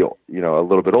 He's already, a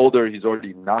little bit older. He's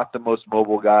already not the most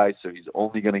mobile guy. So he's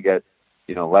only going to get,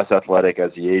 less athletic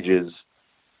as he ages.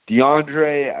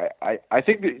 DeAndre, I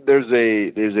think there's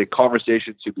a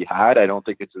conversation to be had. I don't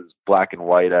think it's as black and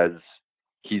white as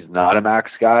he's not a max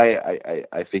guy.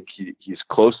 I think he's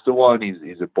close to one.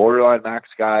 He's a borderline max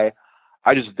guy.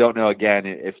 I just don't know, again,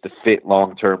 if the fit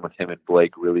long-term with him and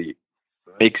Blake really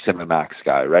makes him a max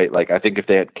guy, right? Like, I think if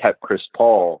they had kept Chris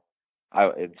Paul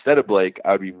instead of Blake,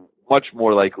 I would be much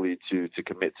more likely to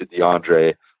commit to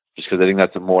DeAndre, just because I think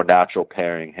that's a more natural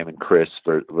pairing, him and Chris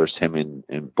versus him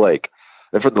and Blake.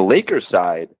 And from the Lakers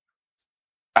side,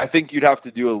 I think you'd have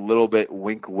to do a little bit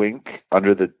wink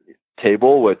under the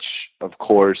table, which of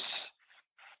course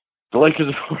the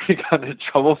Lakers have already gotten in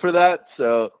trouble for that,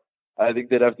 so I think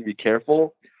they'd have to be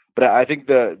careful. But I think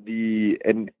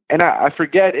I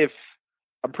forget if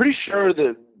I'm pretty sure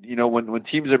that when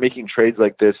teams are making trades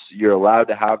like this, you're allowed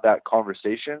to have that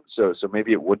conversation. So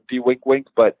maybe it would be wink,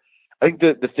 but I think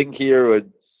the thing here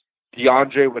would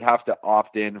DeAndre would have to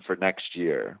opt in for next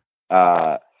year.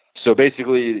 So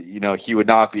basically, he would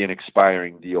not be an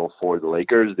expiring deal for the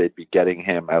Lakers. They'd be getting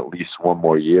him at least one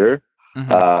more year.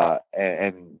 Mm-hmm.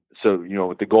 And so,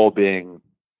 with the goal being,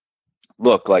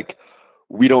 look, like,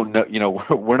 we don't know,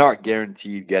 we're not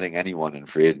guaranteed getting anyone in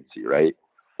free agency, right?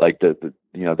 Like there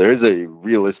is a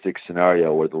realistic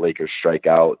scenario where the Lakers strike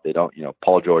out. They don't,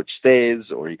 Paul George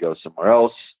stays or he goes somewhere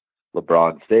else.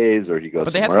 LeBron stays or he goes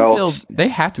somewhere else. They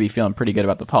have to be feeling pretty good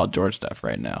about the Paul George stuff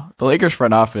right now. The Lakers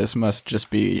front office must just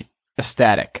be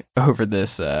ecstatic over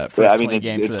this first 20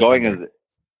 games. It's going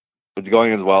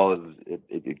as well as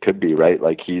it could be, right?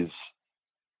 Like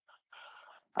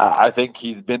I think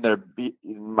he's been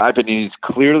in my opinion, he's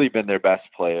clearly been their best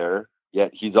player.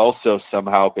 yet he's also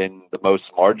somehow been the most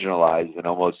marginalized and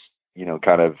almost,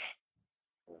 kind of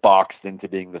boxed into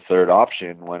being the third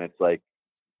option when it's like,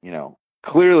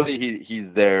 clearly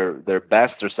he's their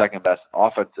best or second best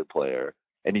offensive player,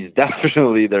 and he's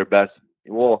definitely their best.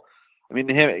 Well, I mean,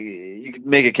 you could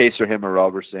make a case for him or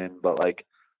Robertson, but like,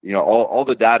 all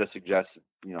the data suggests,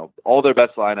 all their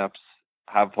best lineups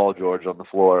have Paul George on the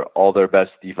floor. All their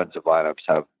best defensive lineups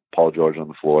have Paul George on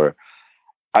the floor.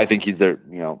 I think he's their,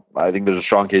 I think there's a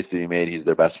strong case to be made. He's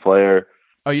their best player.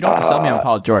 Oh, you don't have to sell me on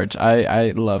Paul George.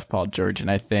 I love Paul George, and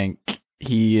I think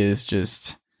he is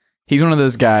he's one of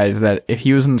those guys that if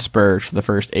he was in the Spurs for the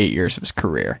first 8 years of his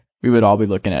career, we would all be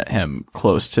looking at him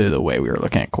close to the way we were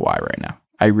looking at Kawhi right now.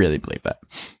 I really believe that.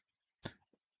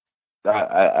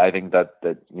 I think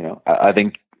I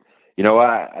think,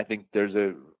 I think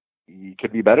he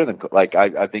could be better than, like,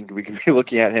 I think we could be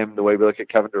looking at him the way we look at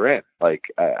Kevin Durant. Like,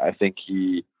 I think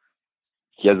he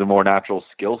has a more natural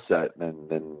skill set than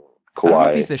Kawhi. I don't know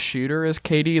if he's the shooter as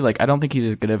KD. Like, I don't think he's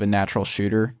as good of a natural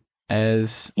shooter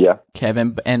as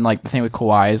Kevin. And like the thing with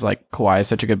Kawhi is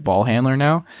such a good ball handler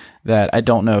now that I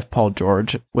don't know if Paul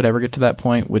George would ever get to that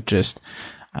point with just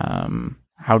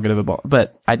how good of a ball.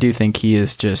 But I do think he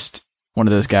is just one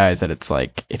of those guys that it's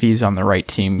like if he's on the right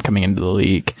team coming into the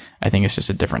league, I think it's just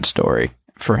a different story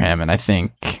for him. And I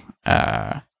think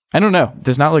I don't know, it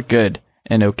does not look good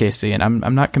in OKC, and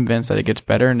I'm not convinced that it gets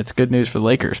better. And it's good news for the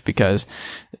Lakers because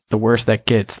the worse that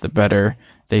gets, the better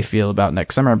they feel about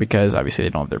next summer because obviously they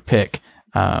don't have their pick.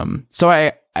 So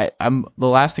I'm the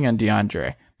last thing on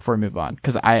DeAndre before we move on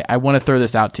because I want to throw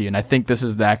this out to you, and I think this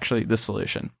is actually the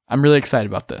solution. I'm really excited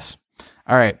about this.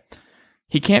 All right,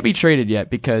 he can't be traded yet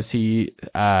because he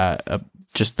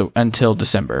until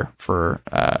December for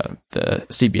the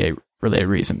CBA related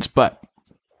reasons, but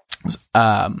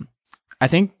I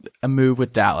think a move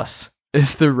with Dallas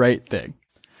is the right thing.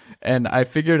 And I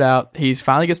figured out he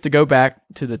finally gets to go back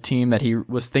to the team that he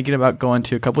was thinking about going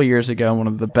to a couple of years ago, one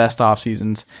of the best off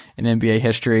seasons in NBA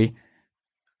history.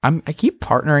 I keep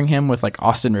partnering him with like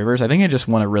Austin Rivers. I think I just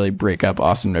want to really break up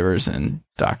Austin Rivers and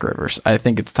Doc Rivers. I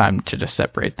think it's time to just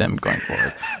separate them going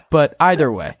forward. But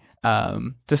either way,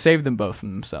 to save them both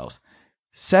from themselves,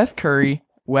 Seth Curry,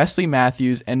 Wesley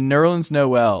Matthews, and Nerlens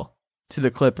Noel to the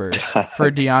Clippers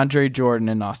for DeAndre Jordan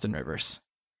and Austin Rivers.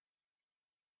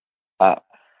 Well,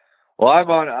 I'm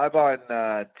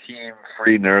on Team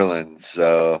Free Nerlens,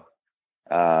 so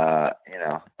I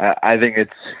think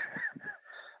it's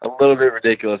a little bit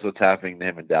ridiculous what's happening to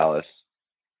him in Dallas.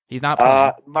 He's not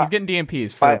playing. He's getting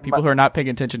DMPs for people who are not paying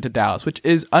attention to Dallas, which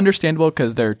is understandable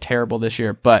because they're terrible this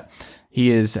year. But he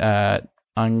is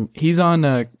he's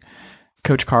on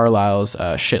Coach Carlisle's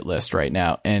shit list right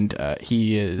now, and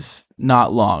he is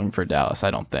not long for Dallas, I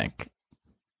don't think.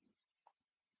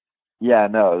 Yeah,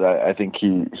 no, I think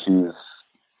he's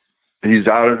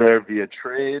out of there via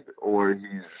trade, or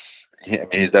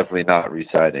he's definitely not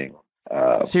re-signing.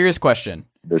 Serious question: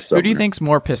 who do you think's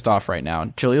more pissed off right now,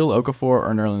 Jahlil Okafor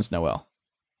or Nerlens Noel?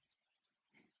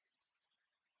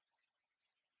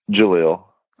 Jahlil.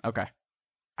 Okay,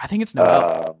 I think it's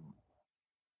Noel.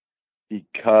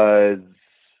 Because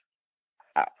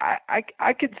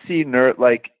I could see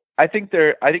I think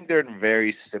they're in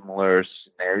very similar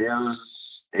scenarios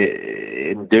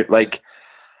because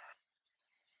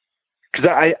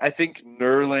I think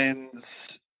Nerlens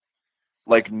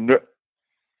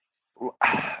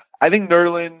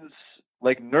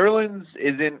Nerlens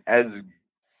isn't as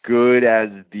good as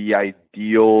the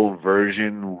ideal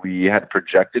version we had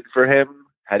projected for him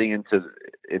heading into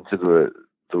the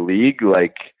league.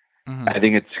 Like, mm-hmm. I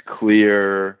think it's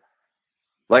clear.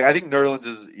 Like, I think Nerlens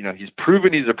is, he's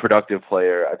proven he's a productive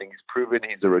player. I think he's proven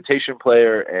he's a rotation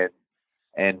player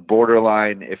and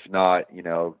borderline, if not,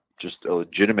 just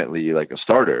legitimately like a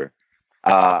starter.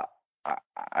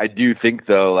 I do think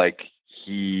though, like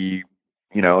he,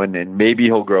 and maybe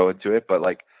he'll grow into it, but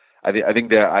like, I think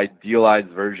the idealized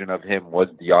version of him was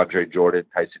DeAndre Jordan,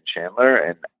 Tyson Chandler.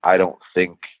 And I don't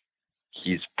think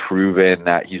he's proven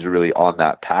that he's really on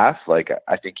that path. Like,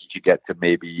 I think he could get to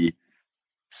maybe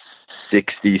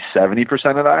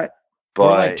 60-70% of that, but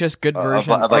or like just good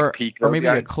version of like peak, or maybe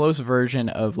a close version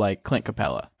of like Clint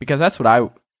Capella, because that's what I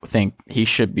think he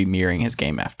should be mirroring his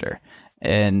game after.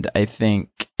 And I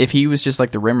think if he was just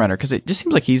like the rim runner, because it just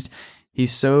seems like he's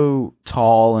so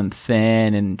tall and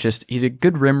thin and just he's a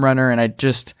good rim runner, and I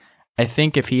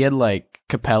think if he had like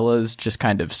Capella's just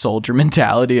kind of soldier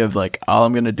mentality of like all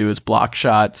I'm gonna do is block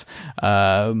shots,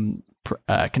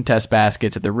 contest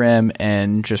baskets at the rim,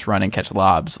 and just run and catch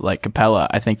lobs like Capella,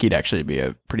 I think he'd actually be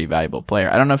a pretty valuable player.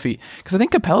 I don't know if because I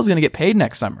think Capella's going to get paid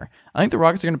next summer. I think the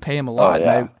Rockets are going to pay him a lot. Oh,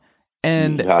 yeah. And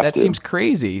And You have that to. seems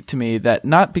crazy to me, that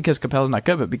not because Capella's not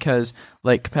good, but because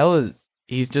like Capella,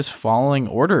 he's just following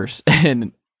orders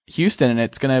in Houston, and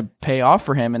it's going to pay off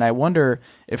for him. And I wonder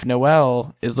if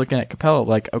Noel is looking at Capella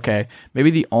like, okay, maybe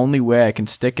the only way I can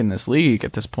stick in this league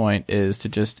at this point is to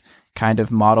just kind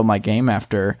of model my game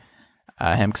after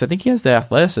him, because I think he has the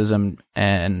athleticism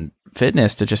and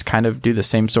fitness to just kind of do the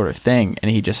same sort of thing,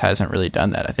 and he just hasn't really done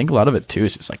that. I think a lot of it too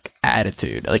is just like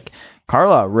attitude. Like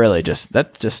Carlisle really just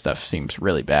stuff seems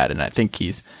really bad, and I think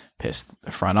he's pissed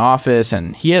the front office,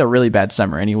 and he had a really bad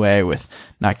summer anyway with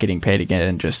not getting paid again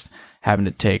and just having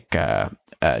to take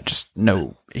because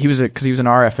he was an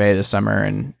RFA this summer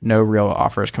and no real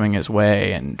offers coming his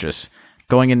way, and just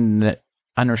going in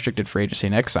unrestricted free agency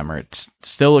next summer, it's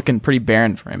still looking pretty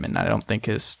barren for him, and I don't think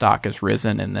his stock has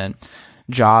risen. And then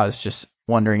Ja is just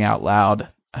wondering out loud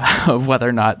of whether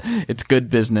or not it's good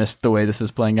business the way this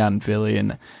is playing out in Philly.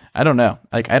 And I don't know.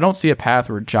 Like, I don't see a path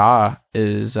where Ja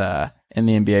is in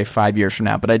the NBA 5 years from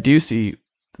now, but I do see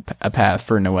a path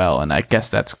for Noel, and I guess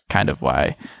that's kind of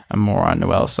why I'm more on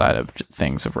Noel's side of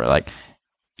things, of where like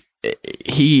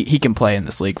he can play in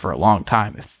this league for a long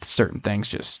time if certain things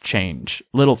just change,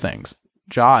 little things.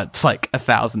 Ja, it's like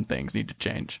 1,000 things need to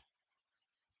change.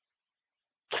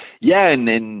 Yeah,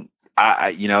 and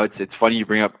I it's funny you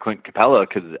bring up Clint Capella,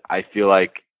 because I feel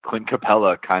like Clint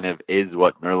Capella kind of is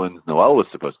what Nerlens Noel was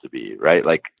supposed to be, right?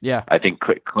 Like, yeah, I think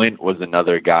Clint was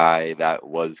another guy that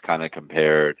was kind of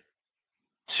compared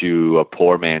to a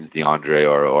poor man's DeAndre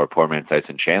or a poor man's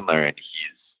Tyson Chandler, and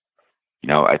he's,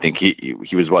 I think he was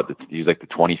he was like the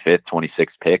 25th, 26th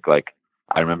pick. Like,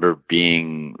 I remember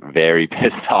being very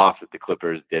pissed off that the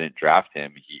Clippers didn't draft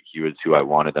him. He was who I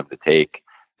wanted them to take.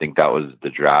 I think that was the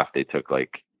draft they took.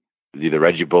 Like, it was either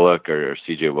Reggie Bullock or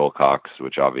CJ Wilcox,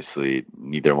 which obviously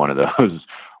neither one of those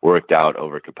worked out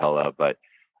over Capella. But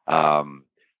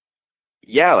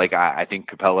yeah, like I think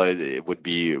Capella, it would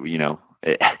be,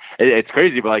 it's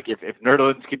crazy, but like if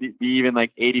Nerlens could be even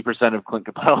like 80% of Clint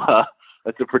Capella,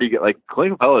 that's a pretty good. Like,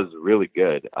 Clint Capella is really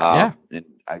good. Yeah. And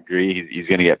I agree, he's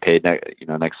going to get paid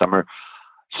next summer.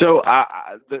 So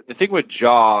the thing with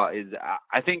Ja is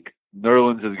I think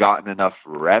Nerlens has gotten enough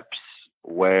reps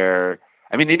where,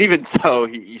 I mean, and even so,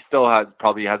 he still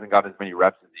probably hasn't gotten as many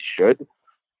reps as he should.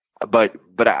 But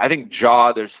I think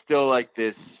Ja, there's still like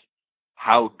this,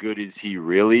 how good is he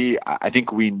really? I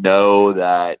think we know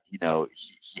that, he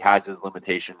has his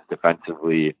limitations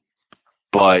defensively,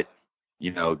 but,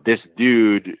 this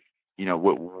dude,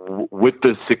 with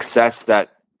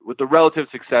the relative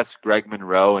success Greg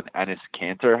Monroe and Enes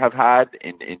Kanter have had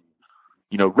in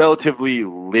relatively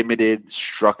limited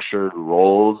structured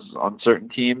roles on certain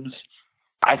teams,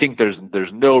 I think there's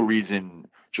no reason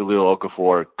Jahlil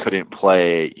Okafor couldn't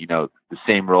play, the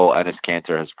same role Enes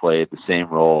Kanter has played, the same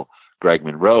role Greg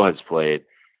Monroe has played.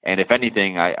 And if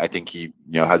anything, I think he,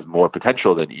 has more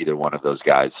potential than either one of those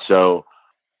guys. So,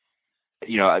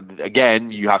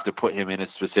 again, you have to put him in a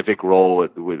specific role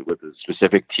with a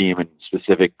specific team and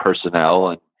specific personnel,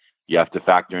 and you have to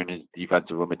factor in his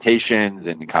defensive limitations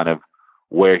and kind of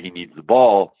where he needs the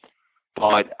ball.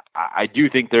 But I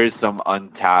do think there is some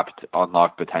untapped,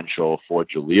 unlocked potential for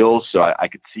Jahlil. So I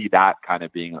could see that kind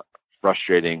of being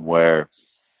frustrating, where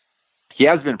he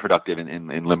has been productive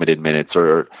in limited minutes,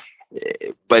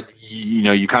 but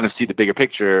you kind of see the bigger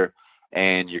picture,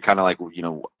 and you're kind of like,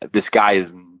 this guy is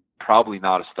probably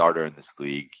not a starter in this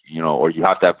league, or you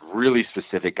have to have really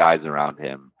specific guys around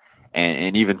him.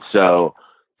 And even so,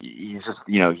 he's just,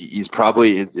 he's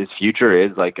probably, his future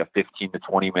is like a 15 to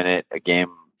 20 minute a game,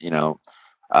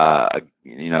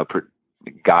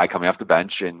 guy coming off the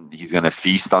bench, and he's going to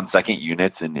feast on second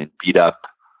units and beat up,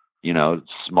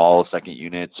 small second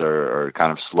units or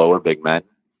kind of slower big men.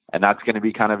 And that's going to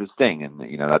be kind of his thing. And,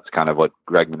 that's kind of what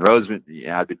Greg Monroe's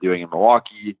had been doing in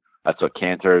Milwaukee. That's what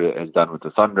Kanter has done with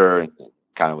the Thunder and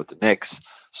kind of with the Knicks.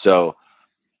 So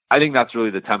I think that's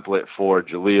really the template for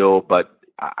Jahlil. But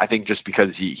I think just because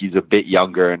he's a bit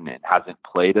younger and hasn't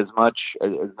played as much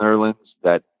as Nerlens,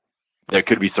 that there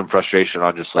could be some frustration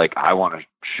on just like, I want to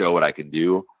show what I can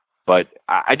do. But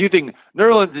I do think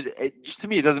Nerlens, just to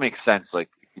me, it doesn't make sense. Like,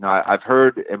 I've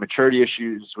heard immaturity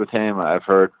issues with him. I've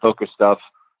heard focus stuff.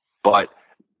 But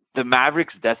the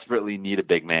Mavericks desperately need a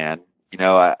big man.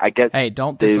 I get. Hey,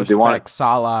 don't disrespect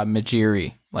Salah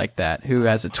Majiri like that, who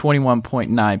has a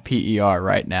 21.9 PER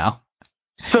right now.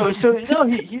 So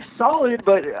he's solid,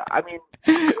 but I mean,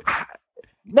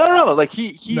 no, like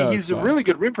he's a really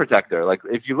good rim protector. Like,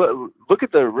 if you look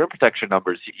at the rim protection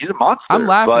numbers, he's a monster. I'm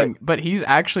laughing, but he's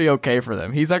actually okay for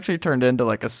them. He's actually turned into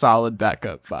like a solid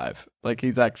backup five. Like,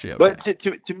 he's actually okay. But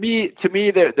to me,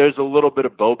 there's a little bit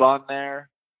of Boban there.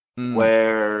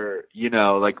 where,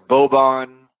 like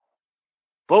Boban's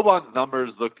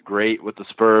numbers looked great with the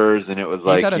Spurs, and it was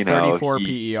He's like, had a 34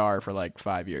 PER for like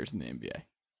 5 years in the NBA.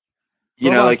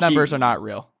 Boban's numbers are not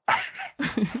real.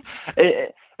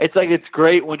 It's like, it's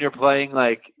great when you're playing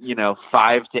like,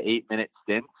 5 to 8 minute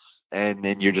stints, and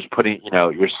then you're just putting,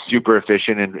 you're super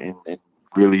efficient in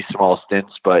really small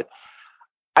stints. But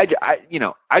I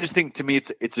just think, to me,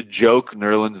 it's a joke.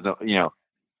 Nerlens,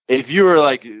 if you were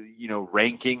like,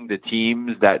 ranking the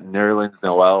teams that Nerlens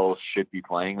Noel should be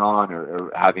playing on,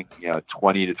 or having,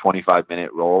 20 to 25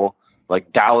 minute role,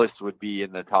 like Dallas would be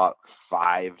in the top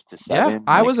 5 to 7. Yeah,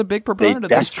 I was a big proponent of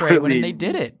this trade when they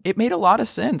did it. It made a lot of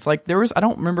sense. Like, I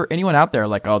don't remember anyone out there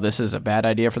like, oh, this is a bad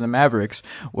idea for the Mavericks.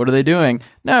 What are they doing?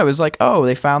 No, it was like, oh,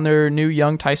 they found their new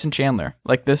young Tyson Chandler.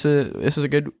 Like, this is a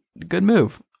good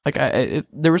move. Like,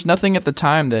 there was nothing at the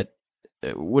time that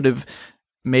would have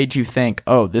made you think,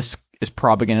 oh, this is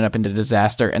probably going to end up into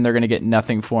disaster, and they're going to get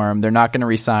nothing for him. They're not going to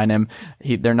re-sign him.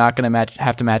 They're not going to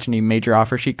have to match any major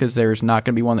offer sheet, because there's not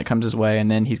going to be one that comes his way,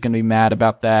 and then he's going to be mad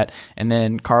about that, and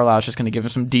then Carlisle's just going to give him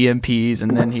some DMPs,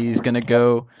 and then he's going to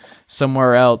go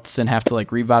somewhere else and have to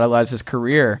like revitalize his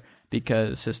career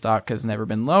because his stock has never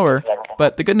been lower.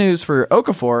 But the good news for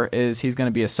Okafor is he's going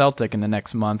to be a Celtic in the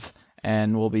next month,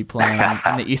 and we'll be playing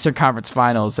in the Eastern Conference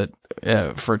Finals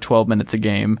for 12 minutes a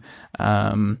game,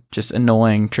 just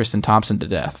annoying Tristan Thompson to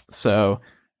death. So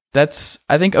I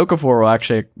think Okafor will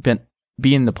actually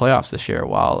be in the playoffs this year,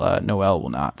 while Noel will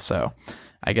not. So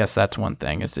I guess that's one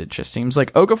thing, is it just seems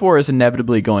like Okafor is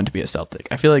inevitably going to be a Celtic.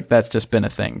 I feel like that's just been a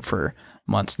thing for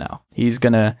months now.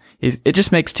 It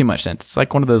just makes too much sense. It's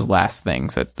like one of those last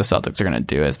things that the Celtics are going to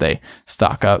do as they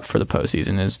stock up for the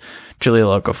postseason is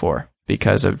Jahlil Okafor,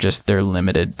 because of just their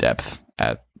limited depth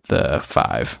at the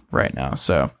 5 right now.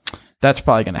 So that's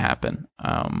probably going to happen.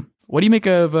 What do you make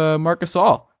of Marc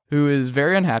Gasol, who is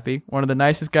very unhappy, one of the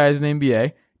nicest guys in the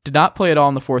NBA, did not play at all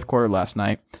in the fourth quarter last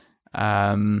night.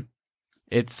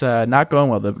 It's not going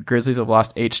well. The Grizzlies have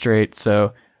lost 8 straight.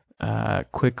 So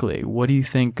quickly, what do you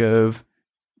think of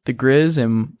the Grizz?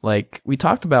 And like, we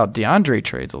talked about DeAndre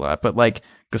trades a lot, but like,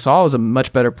 Gasol is a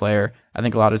much better player. I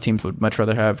think a lot of teams would much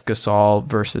rather have Gasol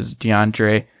versus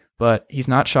DeAndre, but he's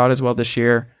not shot as well this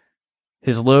year.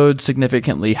 His load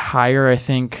significantly higher, I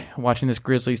think. Watching this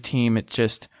Grizzlies team, it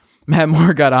just, Matt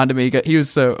Moore got onto me. He was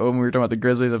so, when we were talking about the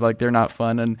Grizzlies, of like, they're not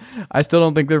fun, and I still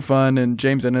don't think they're fun, and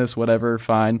James Ennis, whatever,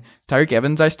 fine. Tyreek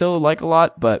Evans I still like a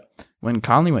lot, but when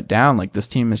Conley went down, like, this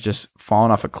team has just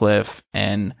fallen off a cliff,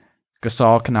 and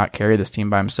Gasol cannot carry this team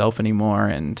by himself anymore,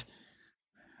 and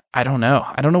I don't know.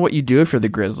 I don't know what you do if you're the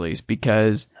Grizzlies,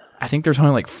 because I think there's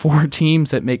only like 4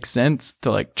 teams that make sense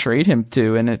to like trade him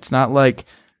to. And it's not like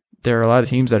there are a lot of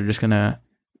teams that are just going to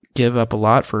give up a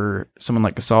lot for someone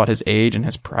like Gasol at his age and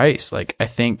his price. Like, I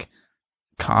think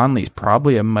Conley's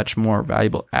probably a much more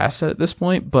valuable asset at this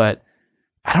point, but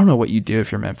I don't know what you do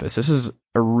if you're Memphis. This is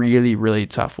a really, really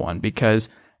tough one, because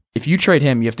if you trade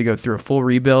him, you have to go through a full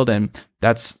rebuild, and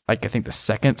that's like, I think, the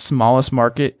second smallest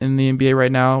market in the NBA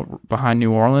right now, behind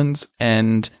New Orleans.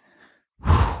 And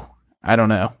I don't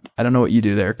know. I don't know what you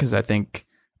do there, because I think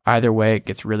either way it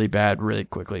gets really bad really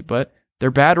quickly. But they're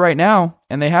bad right now,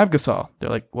 and they have Gasol. They're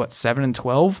like, what,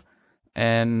 7-12,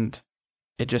 and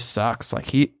it just sucks. Like,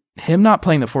 him not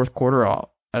playing the fourth quarter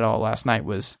at all last night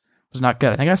was not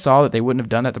good. I think I saw that they wouldn't have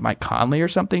done that to Mike Conley or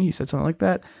something. He said something like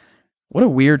that. What a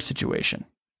weird situation.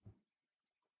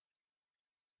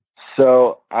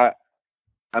 So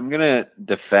I'm gonna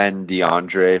defend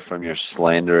DeAndre from your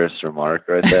slanderous remark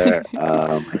right there.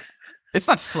 It's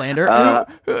not slander.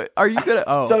 Are you gonna?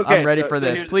 Oh, okay, I'm ready for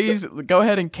this. Please go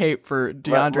ahead and cape for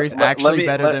DeAndre's actually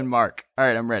better than Mark. All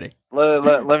right, I'm ready.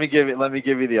 Let me give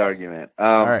you the argument.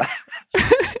 All right.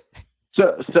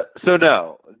 So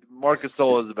no, Marc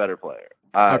Gasol is a better player.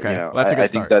 Okay, that's a good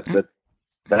start. I think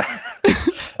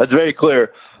that's very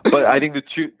clear. But I think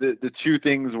the two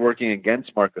things working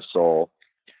against Marc Gasol,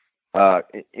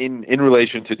 in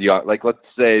relation to DeAndre, like, let's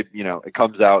say, it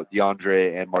comes out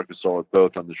DeAndre and Marc Gasol are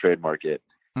both on the trade market.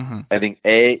 Mm-hmm. I think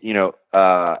age,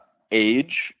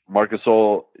 Marc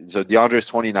Gasol, so DeAndre is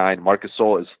 29, Marc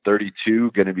Gasol is 32,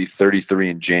 going to be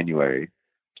 33 in January.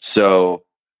 So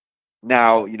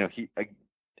now,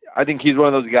 I think he's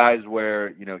one of those guys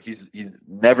where, he's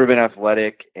never been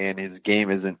athletic, and his game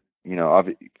isn't,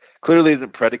 clearly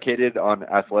isn't predicated on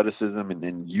athleticism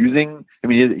and using. I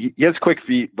mean, he has quick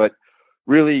feet, but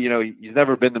really, he's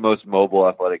never been the most mobile,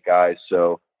 athletic guy.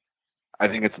 So I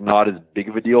think it's not as big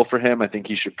of a deal for him. I think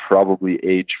he should probably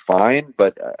age fine,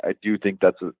 but I do think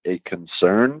that's a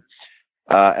concern.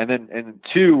 And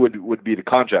 2 would be the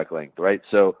contract length, right?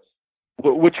 So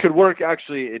which could work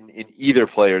actually in either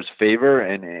player's favor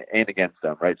and against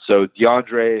them, right? So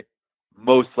DeAndre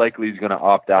most likely is going to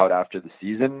opt out after the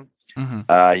season.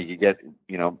 Mm-hmm. He could get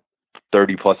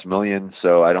 30 plus million,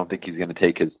 so I don't think he's going to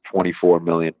take his 24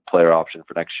 million player option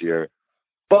for next year.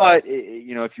 But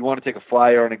if you want to take a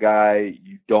flyer on a guy,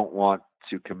 you don't want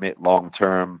to commit long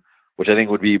term, which I think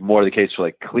would be more the case for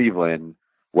like Cleveland,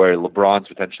 where LeBron's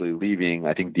potentially leaving.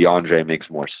 I think DeAndre makes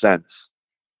more sense.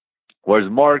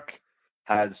 Whereas Mark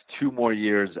has 2 more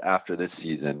years after this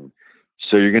season,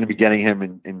 so you're going to be getting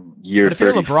him in year 34.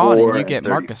 But if you're LeBron and you get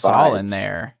Marc 35. Gasol in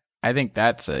there, I think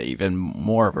that's even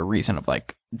more of a reason of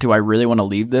like, do I really want to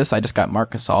leave this? I just got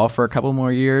Marc Gasol for a couple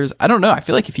more years. I don't know. I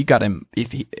feel like if you got him,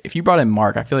 if you brought in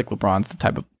Mark, I feel like LeBron's the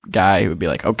type of guy who would be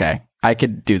like, okay, I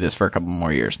could do this for a couple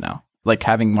more years now. Like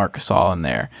having Marc Gasol in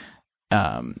there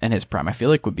in his prime, I feel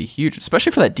like would be huge,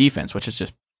 especially for that defense, which is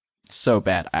just so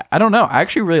bad. I don't know. I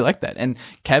actually really like that. And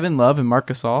Kevin Love and Marc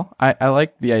Gasol, I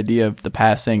like the idea of the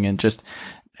passing and just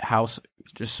how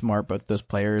just smart both those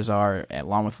players are,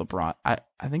 along with LeBron. I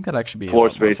think that actually be floor a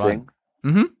lot more spacing. fun.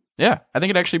 Mm-hmm. Yeah, I think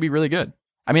it'd actually be really good.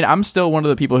 I mean, I'm still one of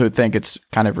the people who think it's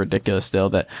kind of ridiculous still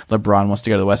that LeBron wants to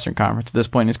go to the Western Conference at this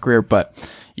point in his career. But,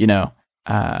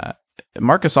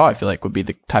 Marc Gasol, I feel like, would be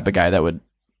the type of guy that would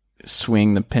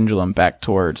swing the pendulum back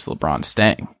towards LeBron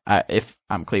staying if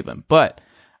I'm Cleveland. But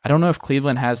I don't know if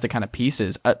Cleveland has the kind of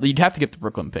pieces. You'd have to get the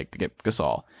Brooklyn pick to get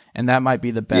Gasol. And that might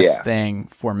be the best thing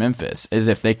for Memphis, is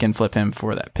if they can flip him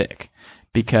for that pick.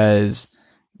 Because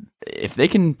if they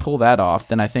can pull that off,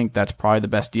 then I think that's probably the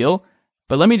best deal.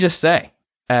 But let me just say,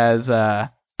 as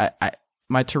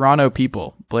my Toronto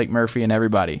people, Blake Murphy and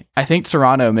everybody, I think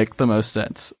Toronto makes the most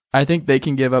sense. I think they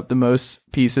can give up the most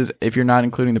pieces if you're not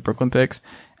including the Brooklyn picks.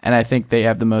 And I think they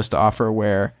have the most to offer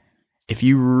where if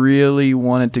you really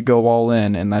wanted to go all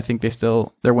in, and I think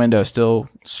their window is still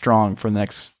strong for the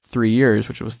next 3 years,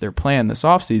 which was their plan this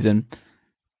offseason,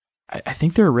 I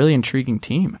think they're a really intriguing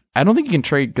team. I don't think you can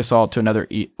trade Gasol to another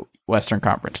Western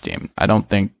Conference team. I don't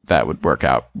think that would work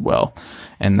out well,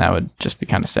 and that would just be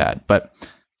kind of sad. But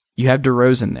you have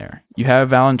DeRozan there. You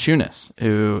have Valanciunas,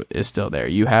 who is still there.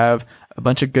 You have a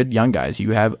bunch of good young guys.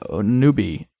 You have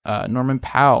Nubi, Norman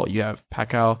Powell. You have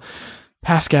Pascal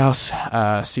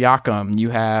Siakam. You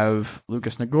have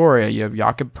Lucas Nagoria. You have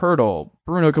Jakob Poeltl,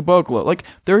 Bruno Caboclo. Like,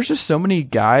 there's just so many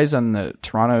guys on the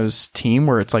Toronto's team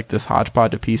where it's like this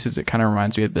hodgepodge of pieces. It kind of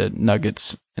reminds me of the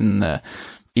Nuggets in the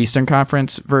Eastern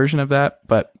Conference version of that.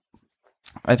 But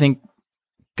I think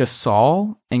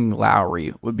Gasol and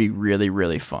Lowry would be really,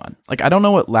 really fun. Like, I don't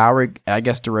know what Lowry, I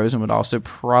guess DeRozan would also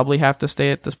probably have to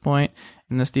stay at this point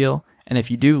in this deal. And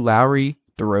if you do Lowry,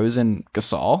 DeRozan,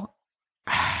 Gasol,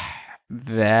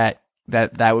 that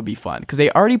would be fun, because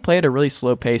they already play at a really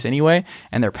slow pace anyway,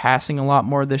 and they're passing a lot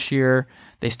more this year.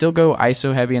 They still go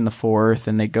ISO heavy in the fourth,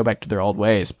 and they go back to their old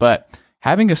ways. But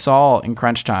having Gasol in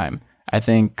crunch time, I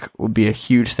think, would be a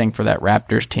huge thing for that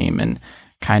Raptors team, and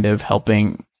kind of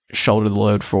helping shoulder the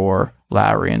load for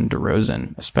Lowry and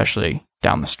DeRozan, especially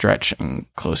down the stretch in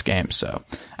close games. So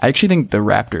I actually think the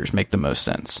Raptors make the most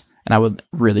sense, and I would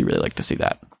really, really like to see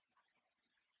that.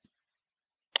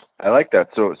 I like that.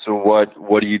 So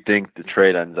what do you think the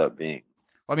trade ends up being?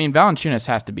 Well, I mean, Valanciunas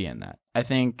has to be in that. I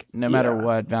think no matter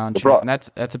what, Valanciunas, and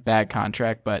that's a bad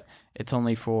contract, but it's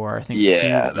only for, I think, 2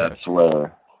 years. That's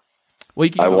where. Well, you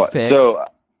can go fix. So,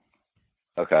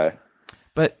 okay.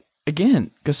 But again,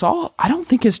 Gasol, I don't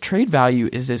think his trade value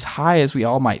is as high as we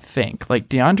all might think. Like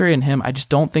DeAndre and him, I just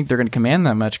don't think they're going to command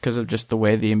that much because of just the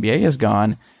way the NBA has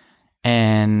gone.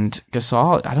 And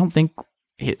Gasol, I don't think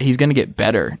he's going to get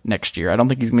better next year. I don't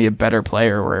think he's going to be a better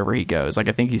player wherever he goes. Like,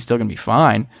 I think he's still going to be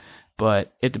fine,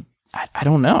 but I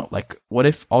don't know. Like, what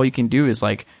if all you can do is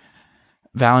like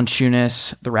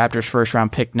Valanciunas, the Raptors' first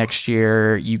round pick next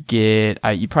year? You get,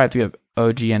 you probably have to get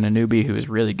OG Anunoby, who is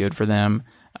really good for them.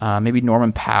 Maybe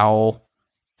Norman Powell,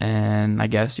 and I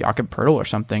guess Jakob Poeltl or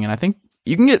something. And I think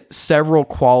you can get several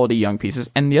quality young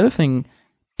pieces. And the other thing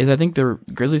is, I think the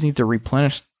Grizzlies need to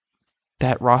replenish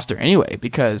that roster anyway,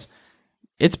 because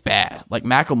it's bad. Like,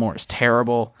 McLemore is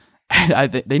terrible.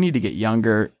 They need to get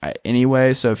younger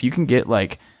anyway. So if you can get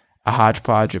like a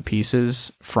hodgepodge of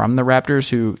pieces from the Raptors,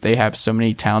 who they have so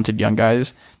many talented young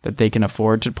guys that they can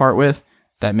afford to part with,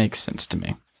 that makes sense to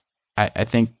me. I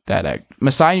think that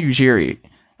Masai Ujiri,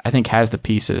 I think, has the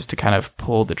pieces to kind of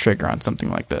pull the trigger on something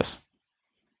like this.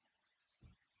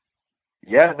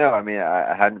 Yeah, no, I mean,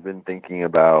 I hadn't been thinking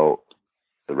about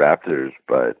the Raptors,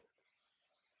 but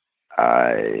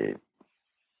I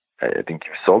think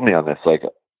you sold me on this. Like,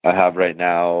 I have right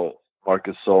now Marc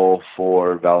Gasol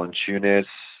for Valanciunas,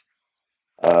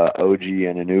 OG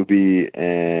Anunoby,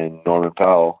 and Norman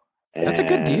Powell. That's a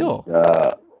good deal.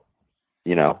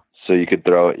 So you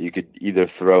could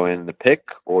either throw in the pick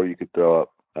or you could throw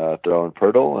in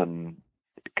Pirtle, and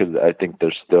because I think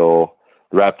the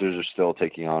Raptors are still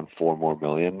taking on $4 more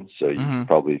million, so you could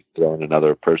probably throw in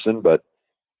another person, but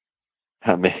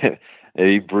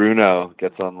maybe Bruno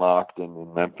gets unlocked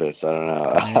in Memphis. I don't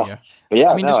know. But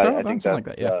yeah, just throw I on think something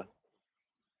like that. Yeah.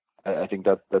 I think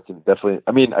that's definitely.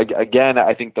 I mean, again,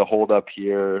 I think the holdup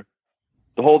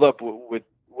with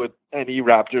any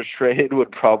Raptors trade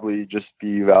would probably just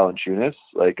be Valanciunas.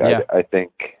 I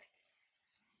think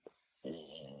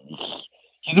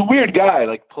he's a weird guy.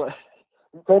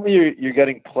 You told me you're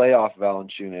getting playoff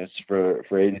Valanciunas for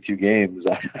 82 games.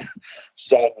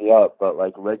 Sign me up, but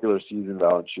regular season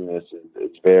Valanciunas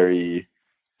is very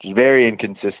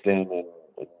inconsistent and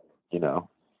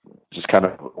just kind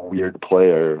of a weird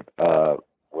player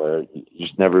where you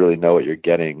just never really know what you're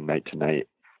getting night to night.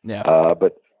 Yeah.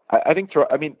 But I think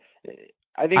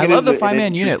I love the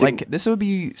 5-man unit. This would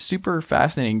be super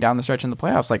fascinating down the stretch in the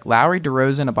playoffs. Lowry,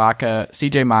 DeRozan, Ibaka,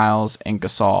 CJ Miles, and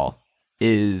Gasol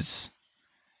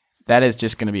that is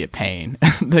just going to be a pain.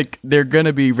 They're going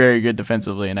to be very good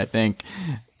defensively, and I think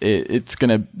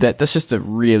that's just a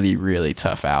really, really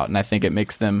tough out. And I think it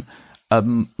makes them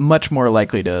much more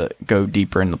likely to go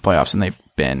deeper in the playoffs than they've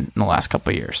been in the last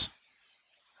couple of years.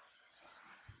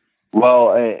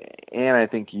 Well, and I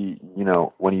think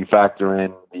when you factor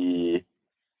in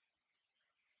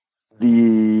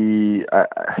I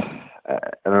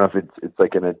don't know if it's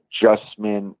like an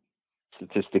adjustment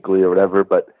statistically or whatever,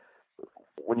 but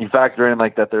when you factor in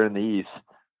that they're in the East,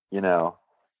 you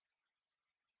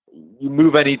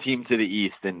move any team to the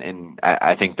East, and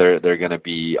I think they're going to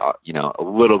be a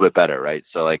little bit better, right?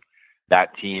 So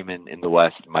that team in the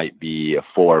West might be a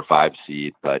 4 or 5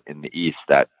 seed, but in the East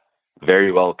that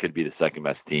very well could be the second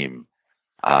best team.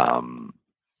 I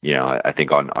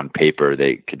think on paper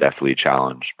they could definitely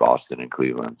challenge Boston and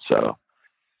Cleveland. So,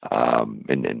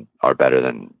 and are better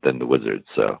than the Wizards.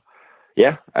 So,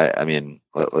 yeah, I mean,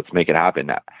 let's make it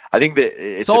happen. I think that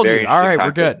it's sold a very you. All right,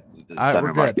 we're good. All right,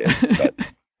 we're good.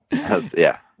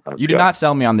 Yeah. You did not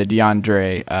sell me on the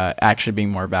DeAndre actually being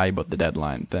more valuable at the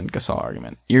deadline than Gasol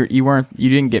argument. You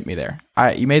didn't get me there.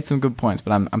 You made some good points,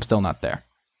 but I'm still not there.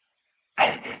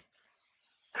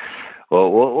 Well,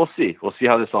 we'll see. We'll see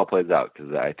how this all plays out,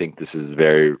 because I think it's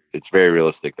very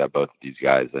realistic that both of these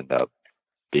guys end up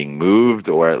being moved,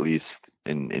 or at least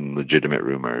in legitimate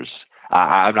rumors.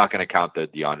 I'm not going to count the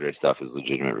DeAndre stuff as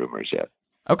legitimate rumors yet.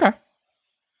 Okay.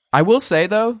 I will say,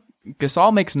 though,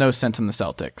 Gasol makes no sense in the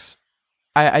Celtics.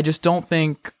 I just don't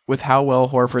think with how well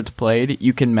Horford's played,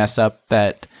 you can mess up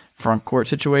that front court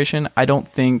situation. I don't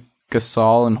think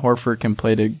Gasol and Horford can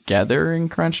play together in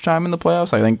crunch time in the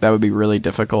playoffs. I think that would be really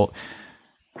difficult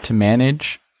to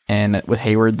manage. And with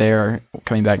Hayward there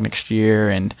coming back next year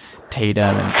and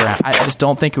Tatum and Brown, I just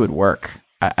don't think it would work.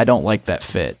 I don't like that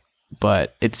fit.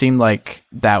 But it seemed like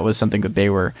that was something that they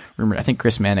were rumored. I think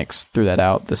Chris Mannix threw that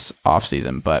out this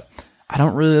offseason, but I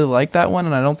don't really like that one.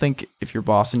 And I don't think if you're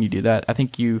Boston, you do that. I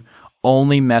think you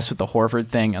only mess with the Horford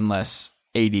thing unless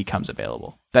AD comes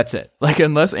available. That's it.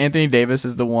 Unless Anthony Davis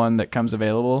is the one that comes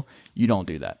available, you don't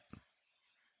do that.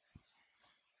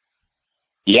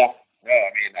 Yeah. No,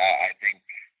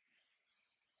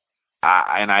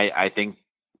 I mean, I think,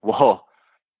 well,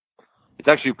 it's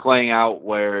actually playing out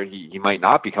where he might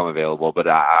not become available, but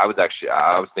I was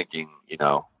thinking,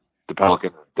 the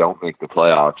Pelicans don't make the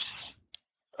playoffs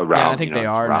around. Yeah, I think they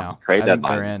are now. I think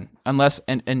they're in. Unless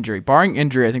an injury. Barring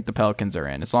injury, I think the Pelicans are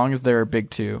in. As long as their big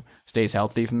two stays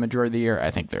healthy for the majority of the year,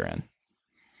 I think they're in.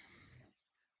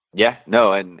 Yeah,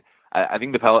 no, and I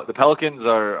think the Pelicans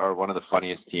are one of the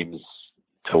funniest teams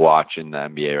to watch in the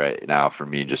NBA right now for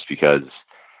me, just because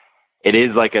it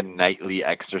is like a nightly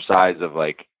exercise of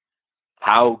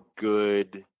how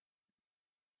good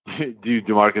do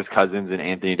DeMarcus Cousins and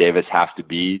Anthony Davis have to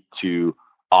be to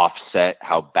offset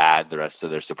how bad the rest of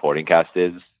their supporting cast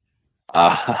is.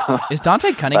 Is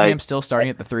Dante Cunningham still starting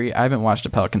at the 3? I haven't watched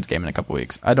a Pelicans game in a couple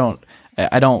weeks. I don't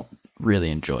really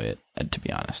enjoy it, to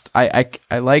be honest. I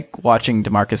like watching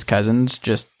DeMarcus Cousins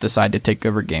just decide to take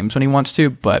over games when he wants to,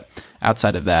 but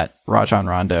outside of that, Rajon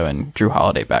Rondo and Drew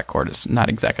Holiday backcourt is not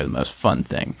exactly the most fun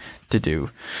thing to do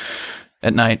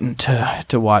at night and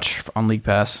to watch on League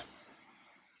Pass.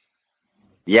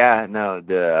 Yeah, no,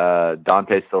 the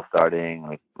Dante's still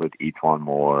starting with Etuan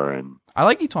Moore, and I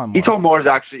like Etuan Moore. Etuan Moore is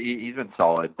actually he's been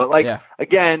solid, but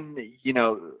again,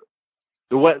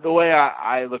 the way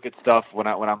I look at stuff when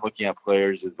I'm looking at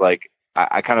players is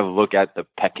I kind of look at the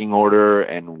pecking order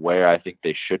and where I think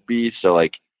they should be. So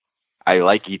I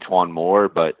like Etuan Moore,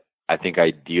 but I think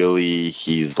ideally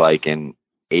he's an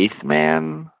 8th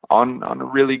man on a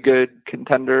really good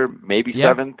contender, maybe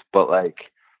seventh, but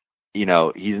like, you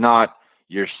know, he's not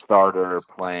your starter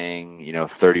playing, you know,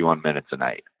 31 minutes a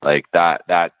night like that.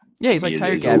 Yeah, he's like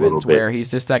Tyreek Evans, where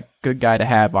he's just that good guy to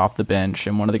have off the bench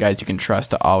and one of the guys you can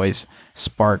trust to always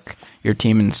spark your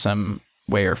team in some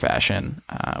way or fashion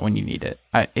when you need it.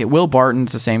 Will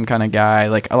Barton's the same kind of guy.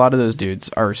 Like a lot of those dudes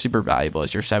are super valuable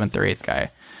as your 7th or 8th guy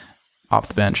off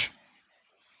the bench.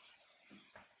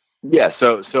 Yeah,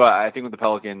 so I think with the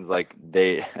Pelicans, like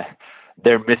they're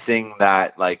missing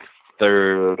that like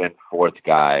 3rd and 4th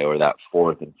guy, or that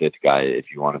 4th and 5th guy, if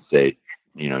you want to say,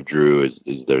 you know, Drew is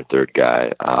their 3rd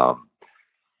guy.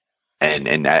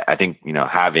 And I think, you know,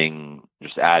 adding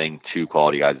 2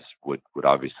 quality guys would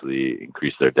obviously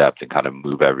increase their depth and kind of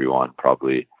move everyone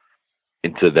probably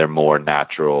into their more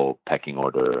natural pecking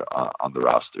order on the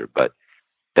roster. But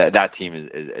that team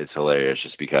is hilarious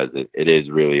just because it is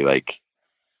really like,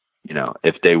 you know,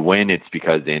 if they win, it's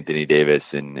because Anthony Davis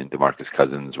and DeMarcus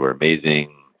Cousins were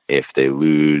amazing. If they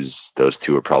lose, those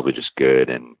 2 are probably just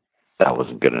good, and that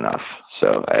wasn't good enough.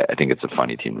 So I think it's a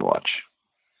funny team to watch.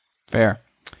 Fair.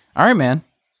 All right, man.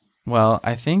 Well,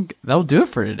 I think that'll do it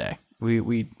for today.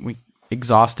 We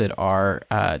exhausted our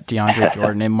DeAndre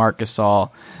Jordan and Marc Gasol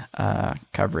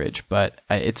coverage, but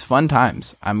it's fun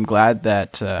times. I'm glad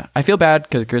that I feel bad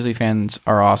because Grizzly fans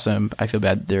are awesome. I feel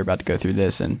bad they're about to go through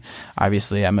this, and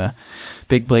obviously I'm a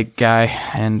big Blake guy,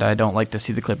 and I don't like to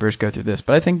see the Clippers go through this.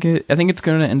 But I think it's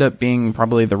going to end up being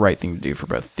probably the right thing to do for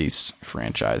both these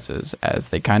franchises as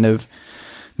they kind of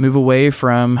move away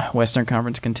from Western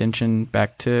Conference contention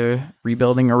back to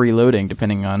rebuilding or reloading,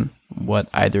 depending on what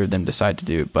either of them decide to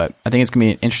do. But I think it's going to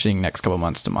be an interesting next couple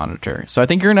months to monitor. So I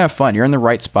think you're going to have fun. You're in the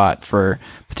right spot for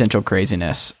potential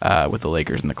craziness with the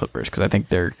Lakers and the Clippers, because I think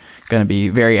they're going to be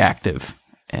very active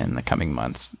in the coming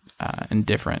months in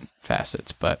different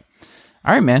facets. But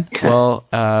all right, man. Well,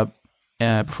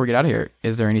 before we get out of here,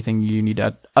 is there anything you need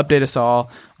to update us all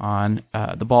on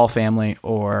the Ball family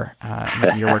or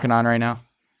anything you're working on right now?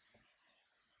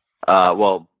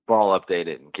 Well, Ball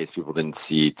updated in case people didn't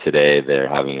see today. They're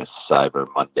having a Cyber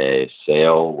Monday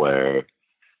sale where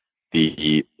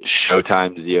the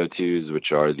Showtime ZO2s,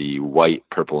 which are the white,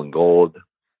 purple, and gold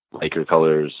Laker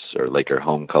colors or Laker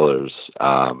home colors,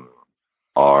 are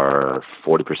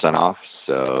 40% off.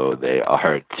 So they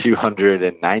are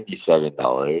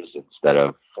 $297 instead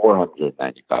of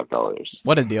 $495.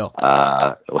 What a deal!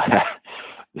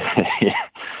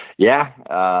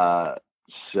 Yeah.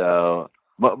 So.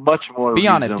 Much more. Be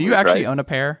honest. Do you actually own a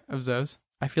pair of those?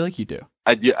 I feel like you do.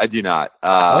 I do not.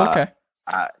 Okay.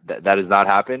 That has not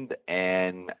happened,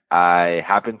 and I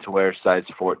happen to wear size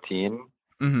 14.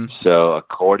 Mm-hmm. So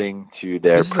according to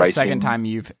their this is pricing, the second time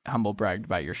you've humble bragged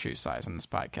about your shoe size on this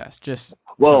podcast. Just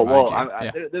this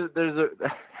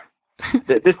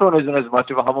one isn't as much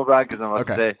of a humble brag because I'm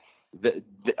about to say,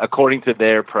 according to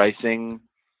their pricing,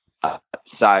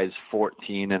 size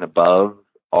 14 and above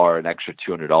are an extra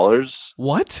 $200.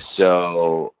 What?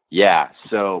 So yeah,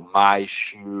 so my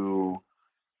shoe,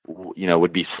 you know,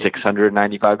 would be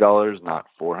 $695, not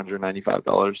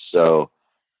 $495. So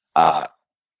I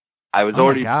was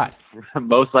already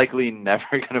most likely never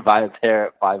going to buy a pair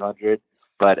at $500,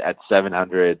 but at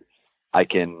 $700, I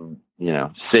can, you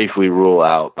know, safely rule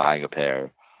out buying a pair.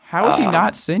 How does he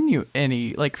not send you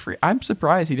any like free? I'm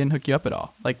surprised he didn't hook you up at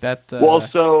all like that. Well,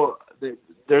 so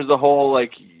there's a whole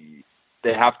like.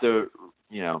 They have to,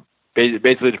 you know,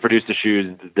 basically to produce the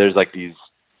shoes, there's like these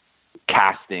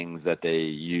castings that they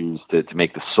use to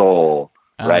make the sole,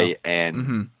 right?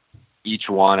 And each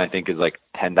one I think is like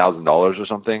 $10,000 or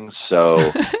something.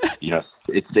 So, you know,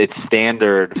 it's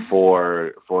standard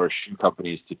for shoe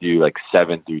companies to do like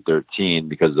 7 through 13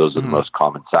 because those are the most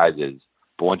common sizes.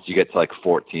 But once you get to like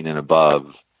 14 and above,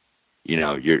 you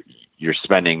know, you're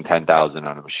spending $10,000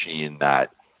 on a machine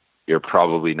that you're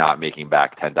probably not making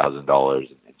back $10,000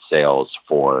 in sales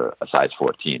for a size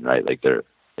 14, right? Like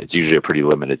it's usually a pretty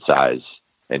limited size,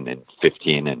 and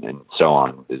 15 and so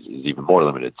on is even more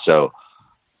limited. So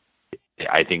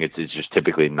I think it's just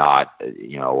typically not,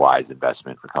 you know, a wise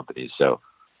investment for companies. So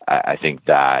I think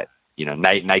that, you know,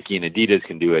 Nike and Adidas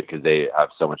can do it because they have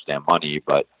so much damn money,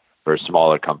 but for a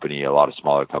smaller company, a lot of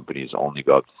smaller companies only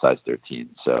go up to size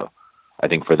 13. So I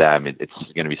think for them, it's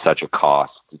going to be such a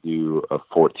cost to do a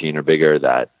 14 or bigger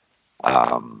that,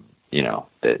 you know,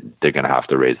 they're going to have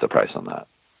to raise the price on that.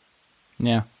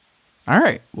 Yeah. All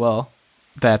right. Well,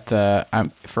 that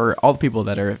for all the people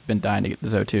that have been dying to get the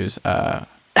ZO2s,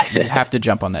 you have to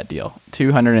jump on that deal.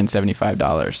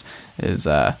 $275 is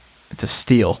it's a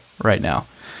steal right now.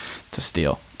 It's a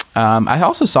steal. I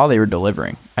also saw they were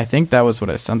delivering. I think that was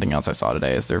something else I saw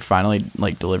today is they're finally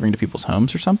like delivering to people's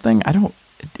homes or something.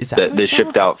 Is that they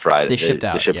shipped out Friday? They shipped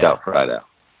out Friday.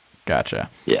 Gotcha.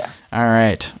 Yeah. All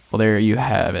right. Well, there you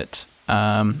have it.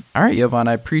 All right, Jovan,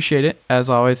 I appreciate it. As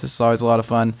always, this is always a lot of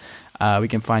fun. We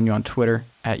can find you on Twitter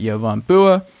at Jovan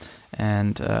Buha.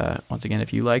 And once again,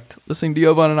 if you liked listening to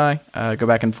Jovan and I go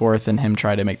back and forth and him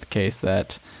try to make the case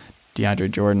that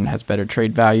DeAndre Jordan has better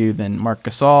trade value than Marc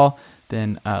Gasol,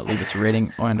 then leave us a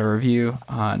rating and a review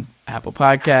on Apple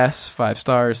Podcasts, 5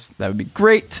 stars. That would be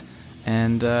great.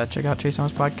 And check out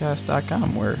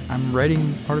chasethomaspodcast.com, where I'm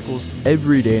writing articles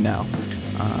every day now.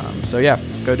 So yeah,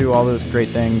 go do all those great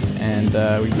things, and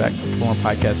we'll be back with more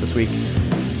podcasts this week.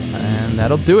 And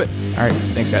that'll do it. All right,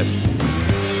 thanks, guys.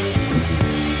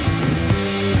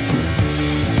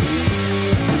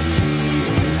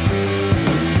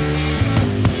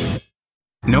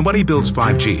 Nobody builds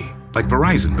 5G like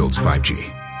Verizon builds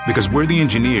 5G, because we're the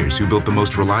engineers who built the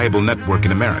most reliable network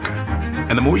in America.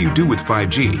 And the more you do with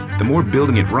 5G, the more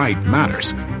building it right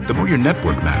matters. The more your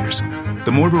network matters.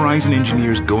 The more Verizon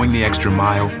engineers going the extra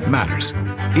mile matters.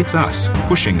 It's us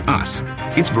pushing us.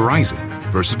 It's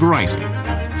Verizon versus Verizon.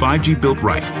 5G built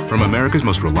right from America's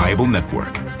most reliable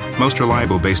network. Most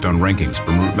reliable based on rankings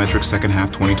from RootMetrics second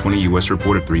half 2020 U.S.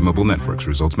 report of 3 mobile networks.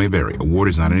 Results may vary. Award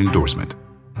is not an endorsement.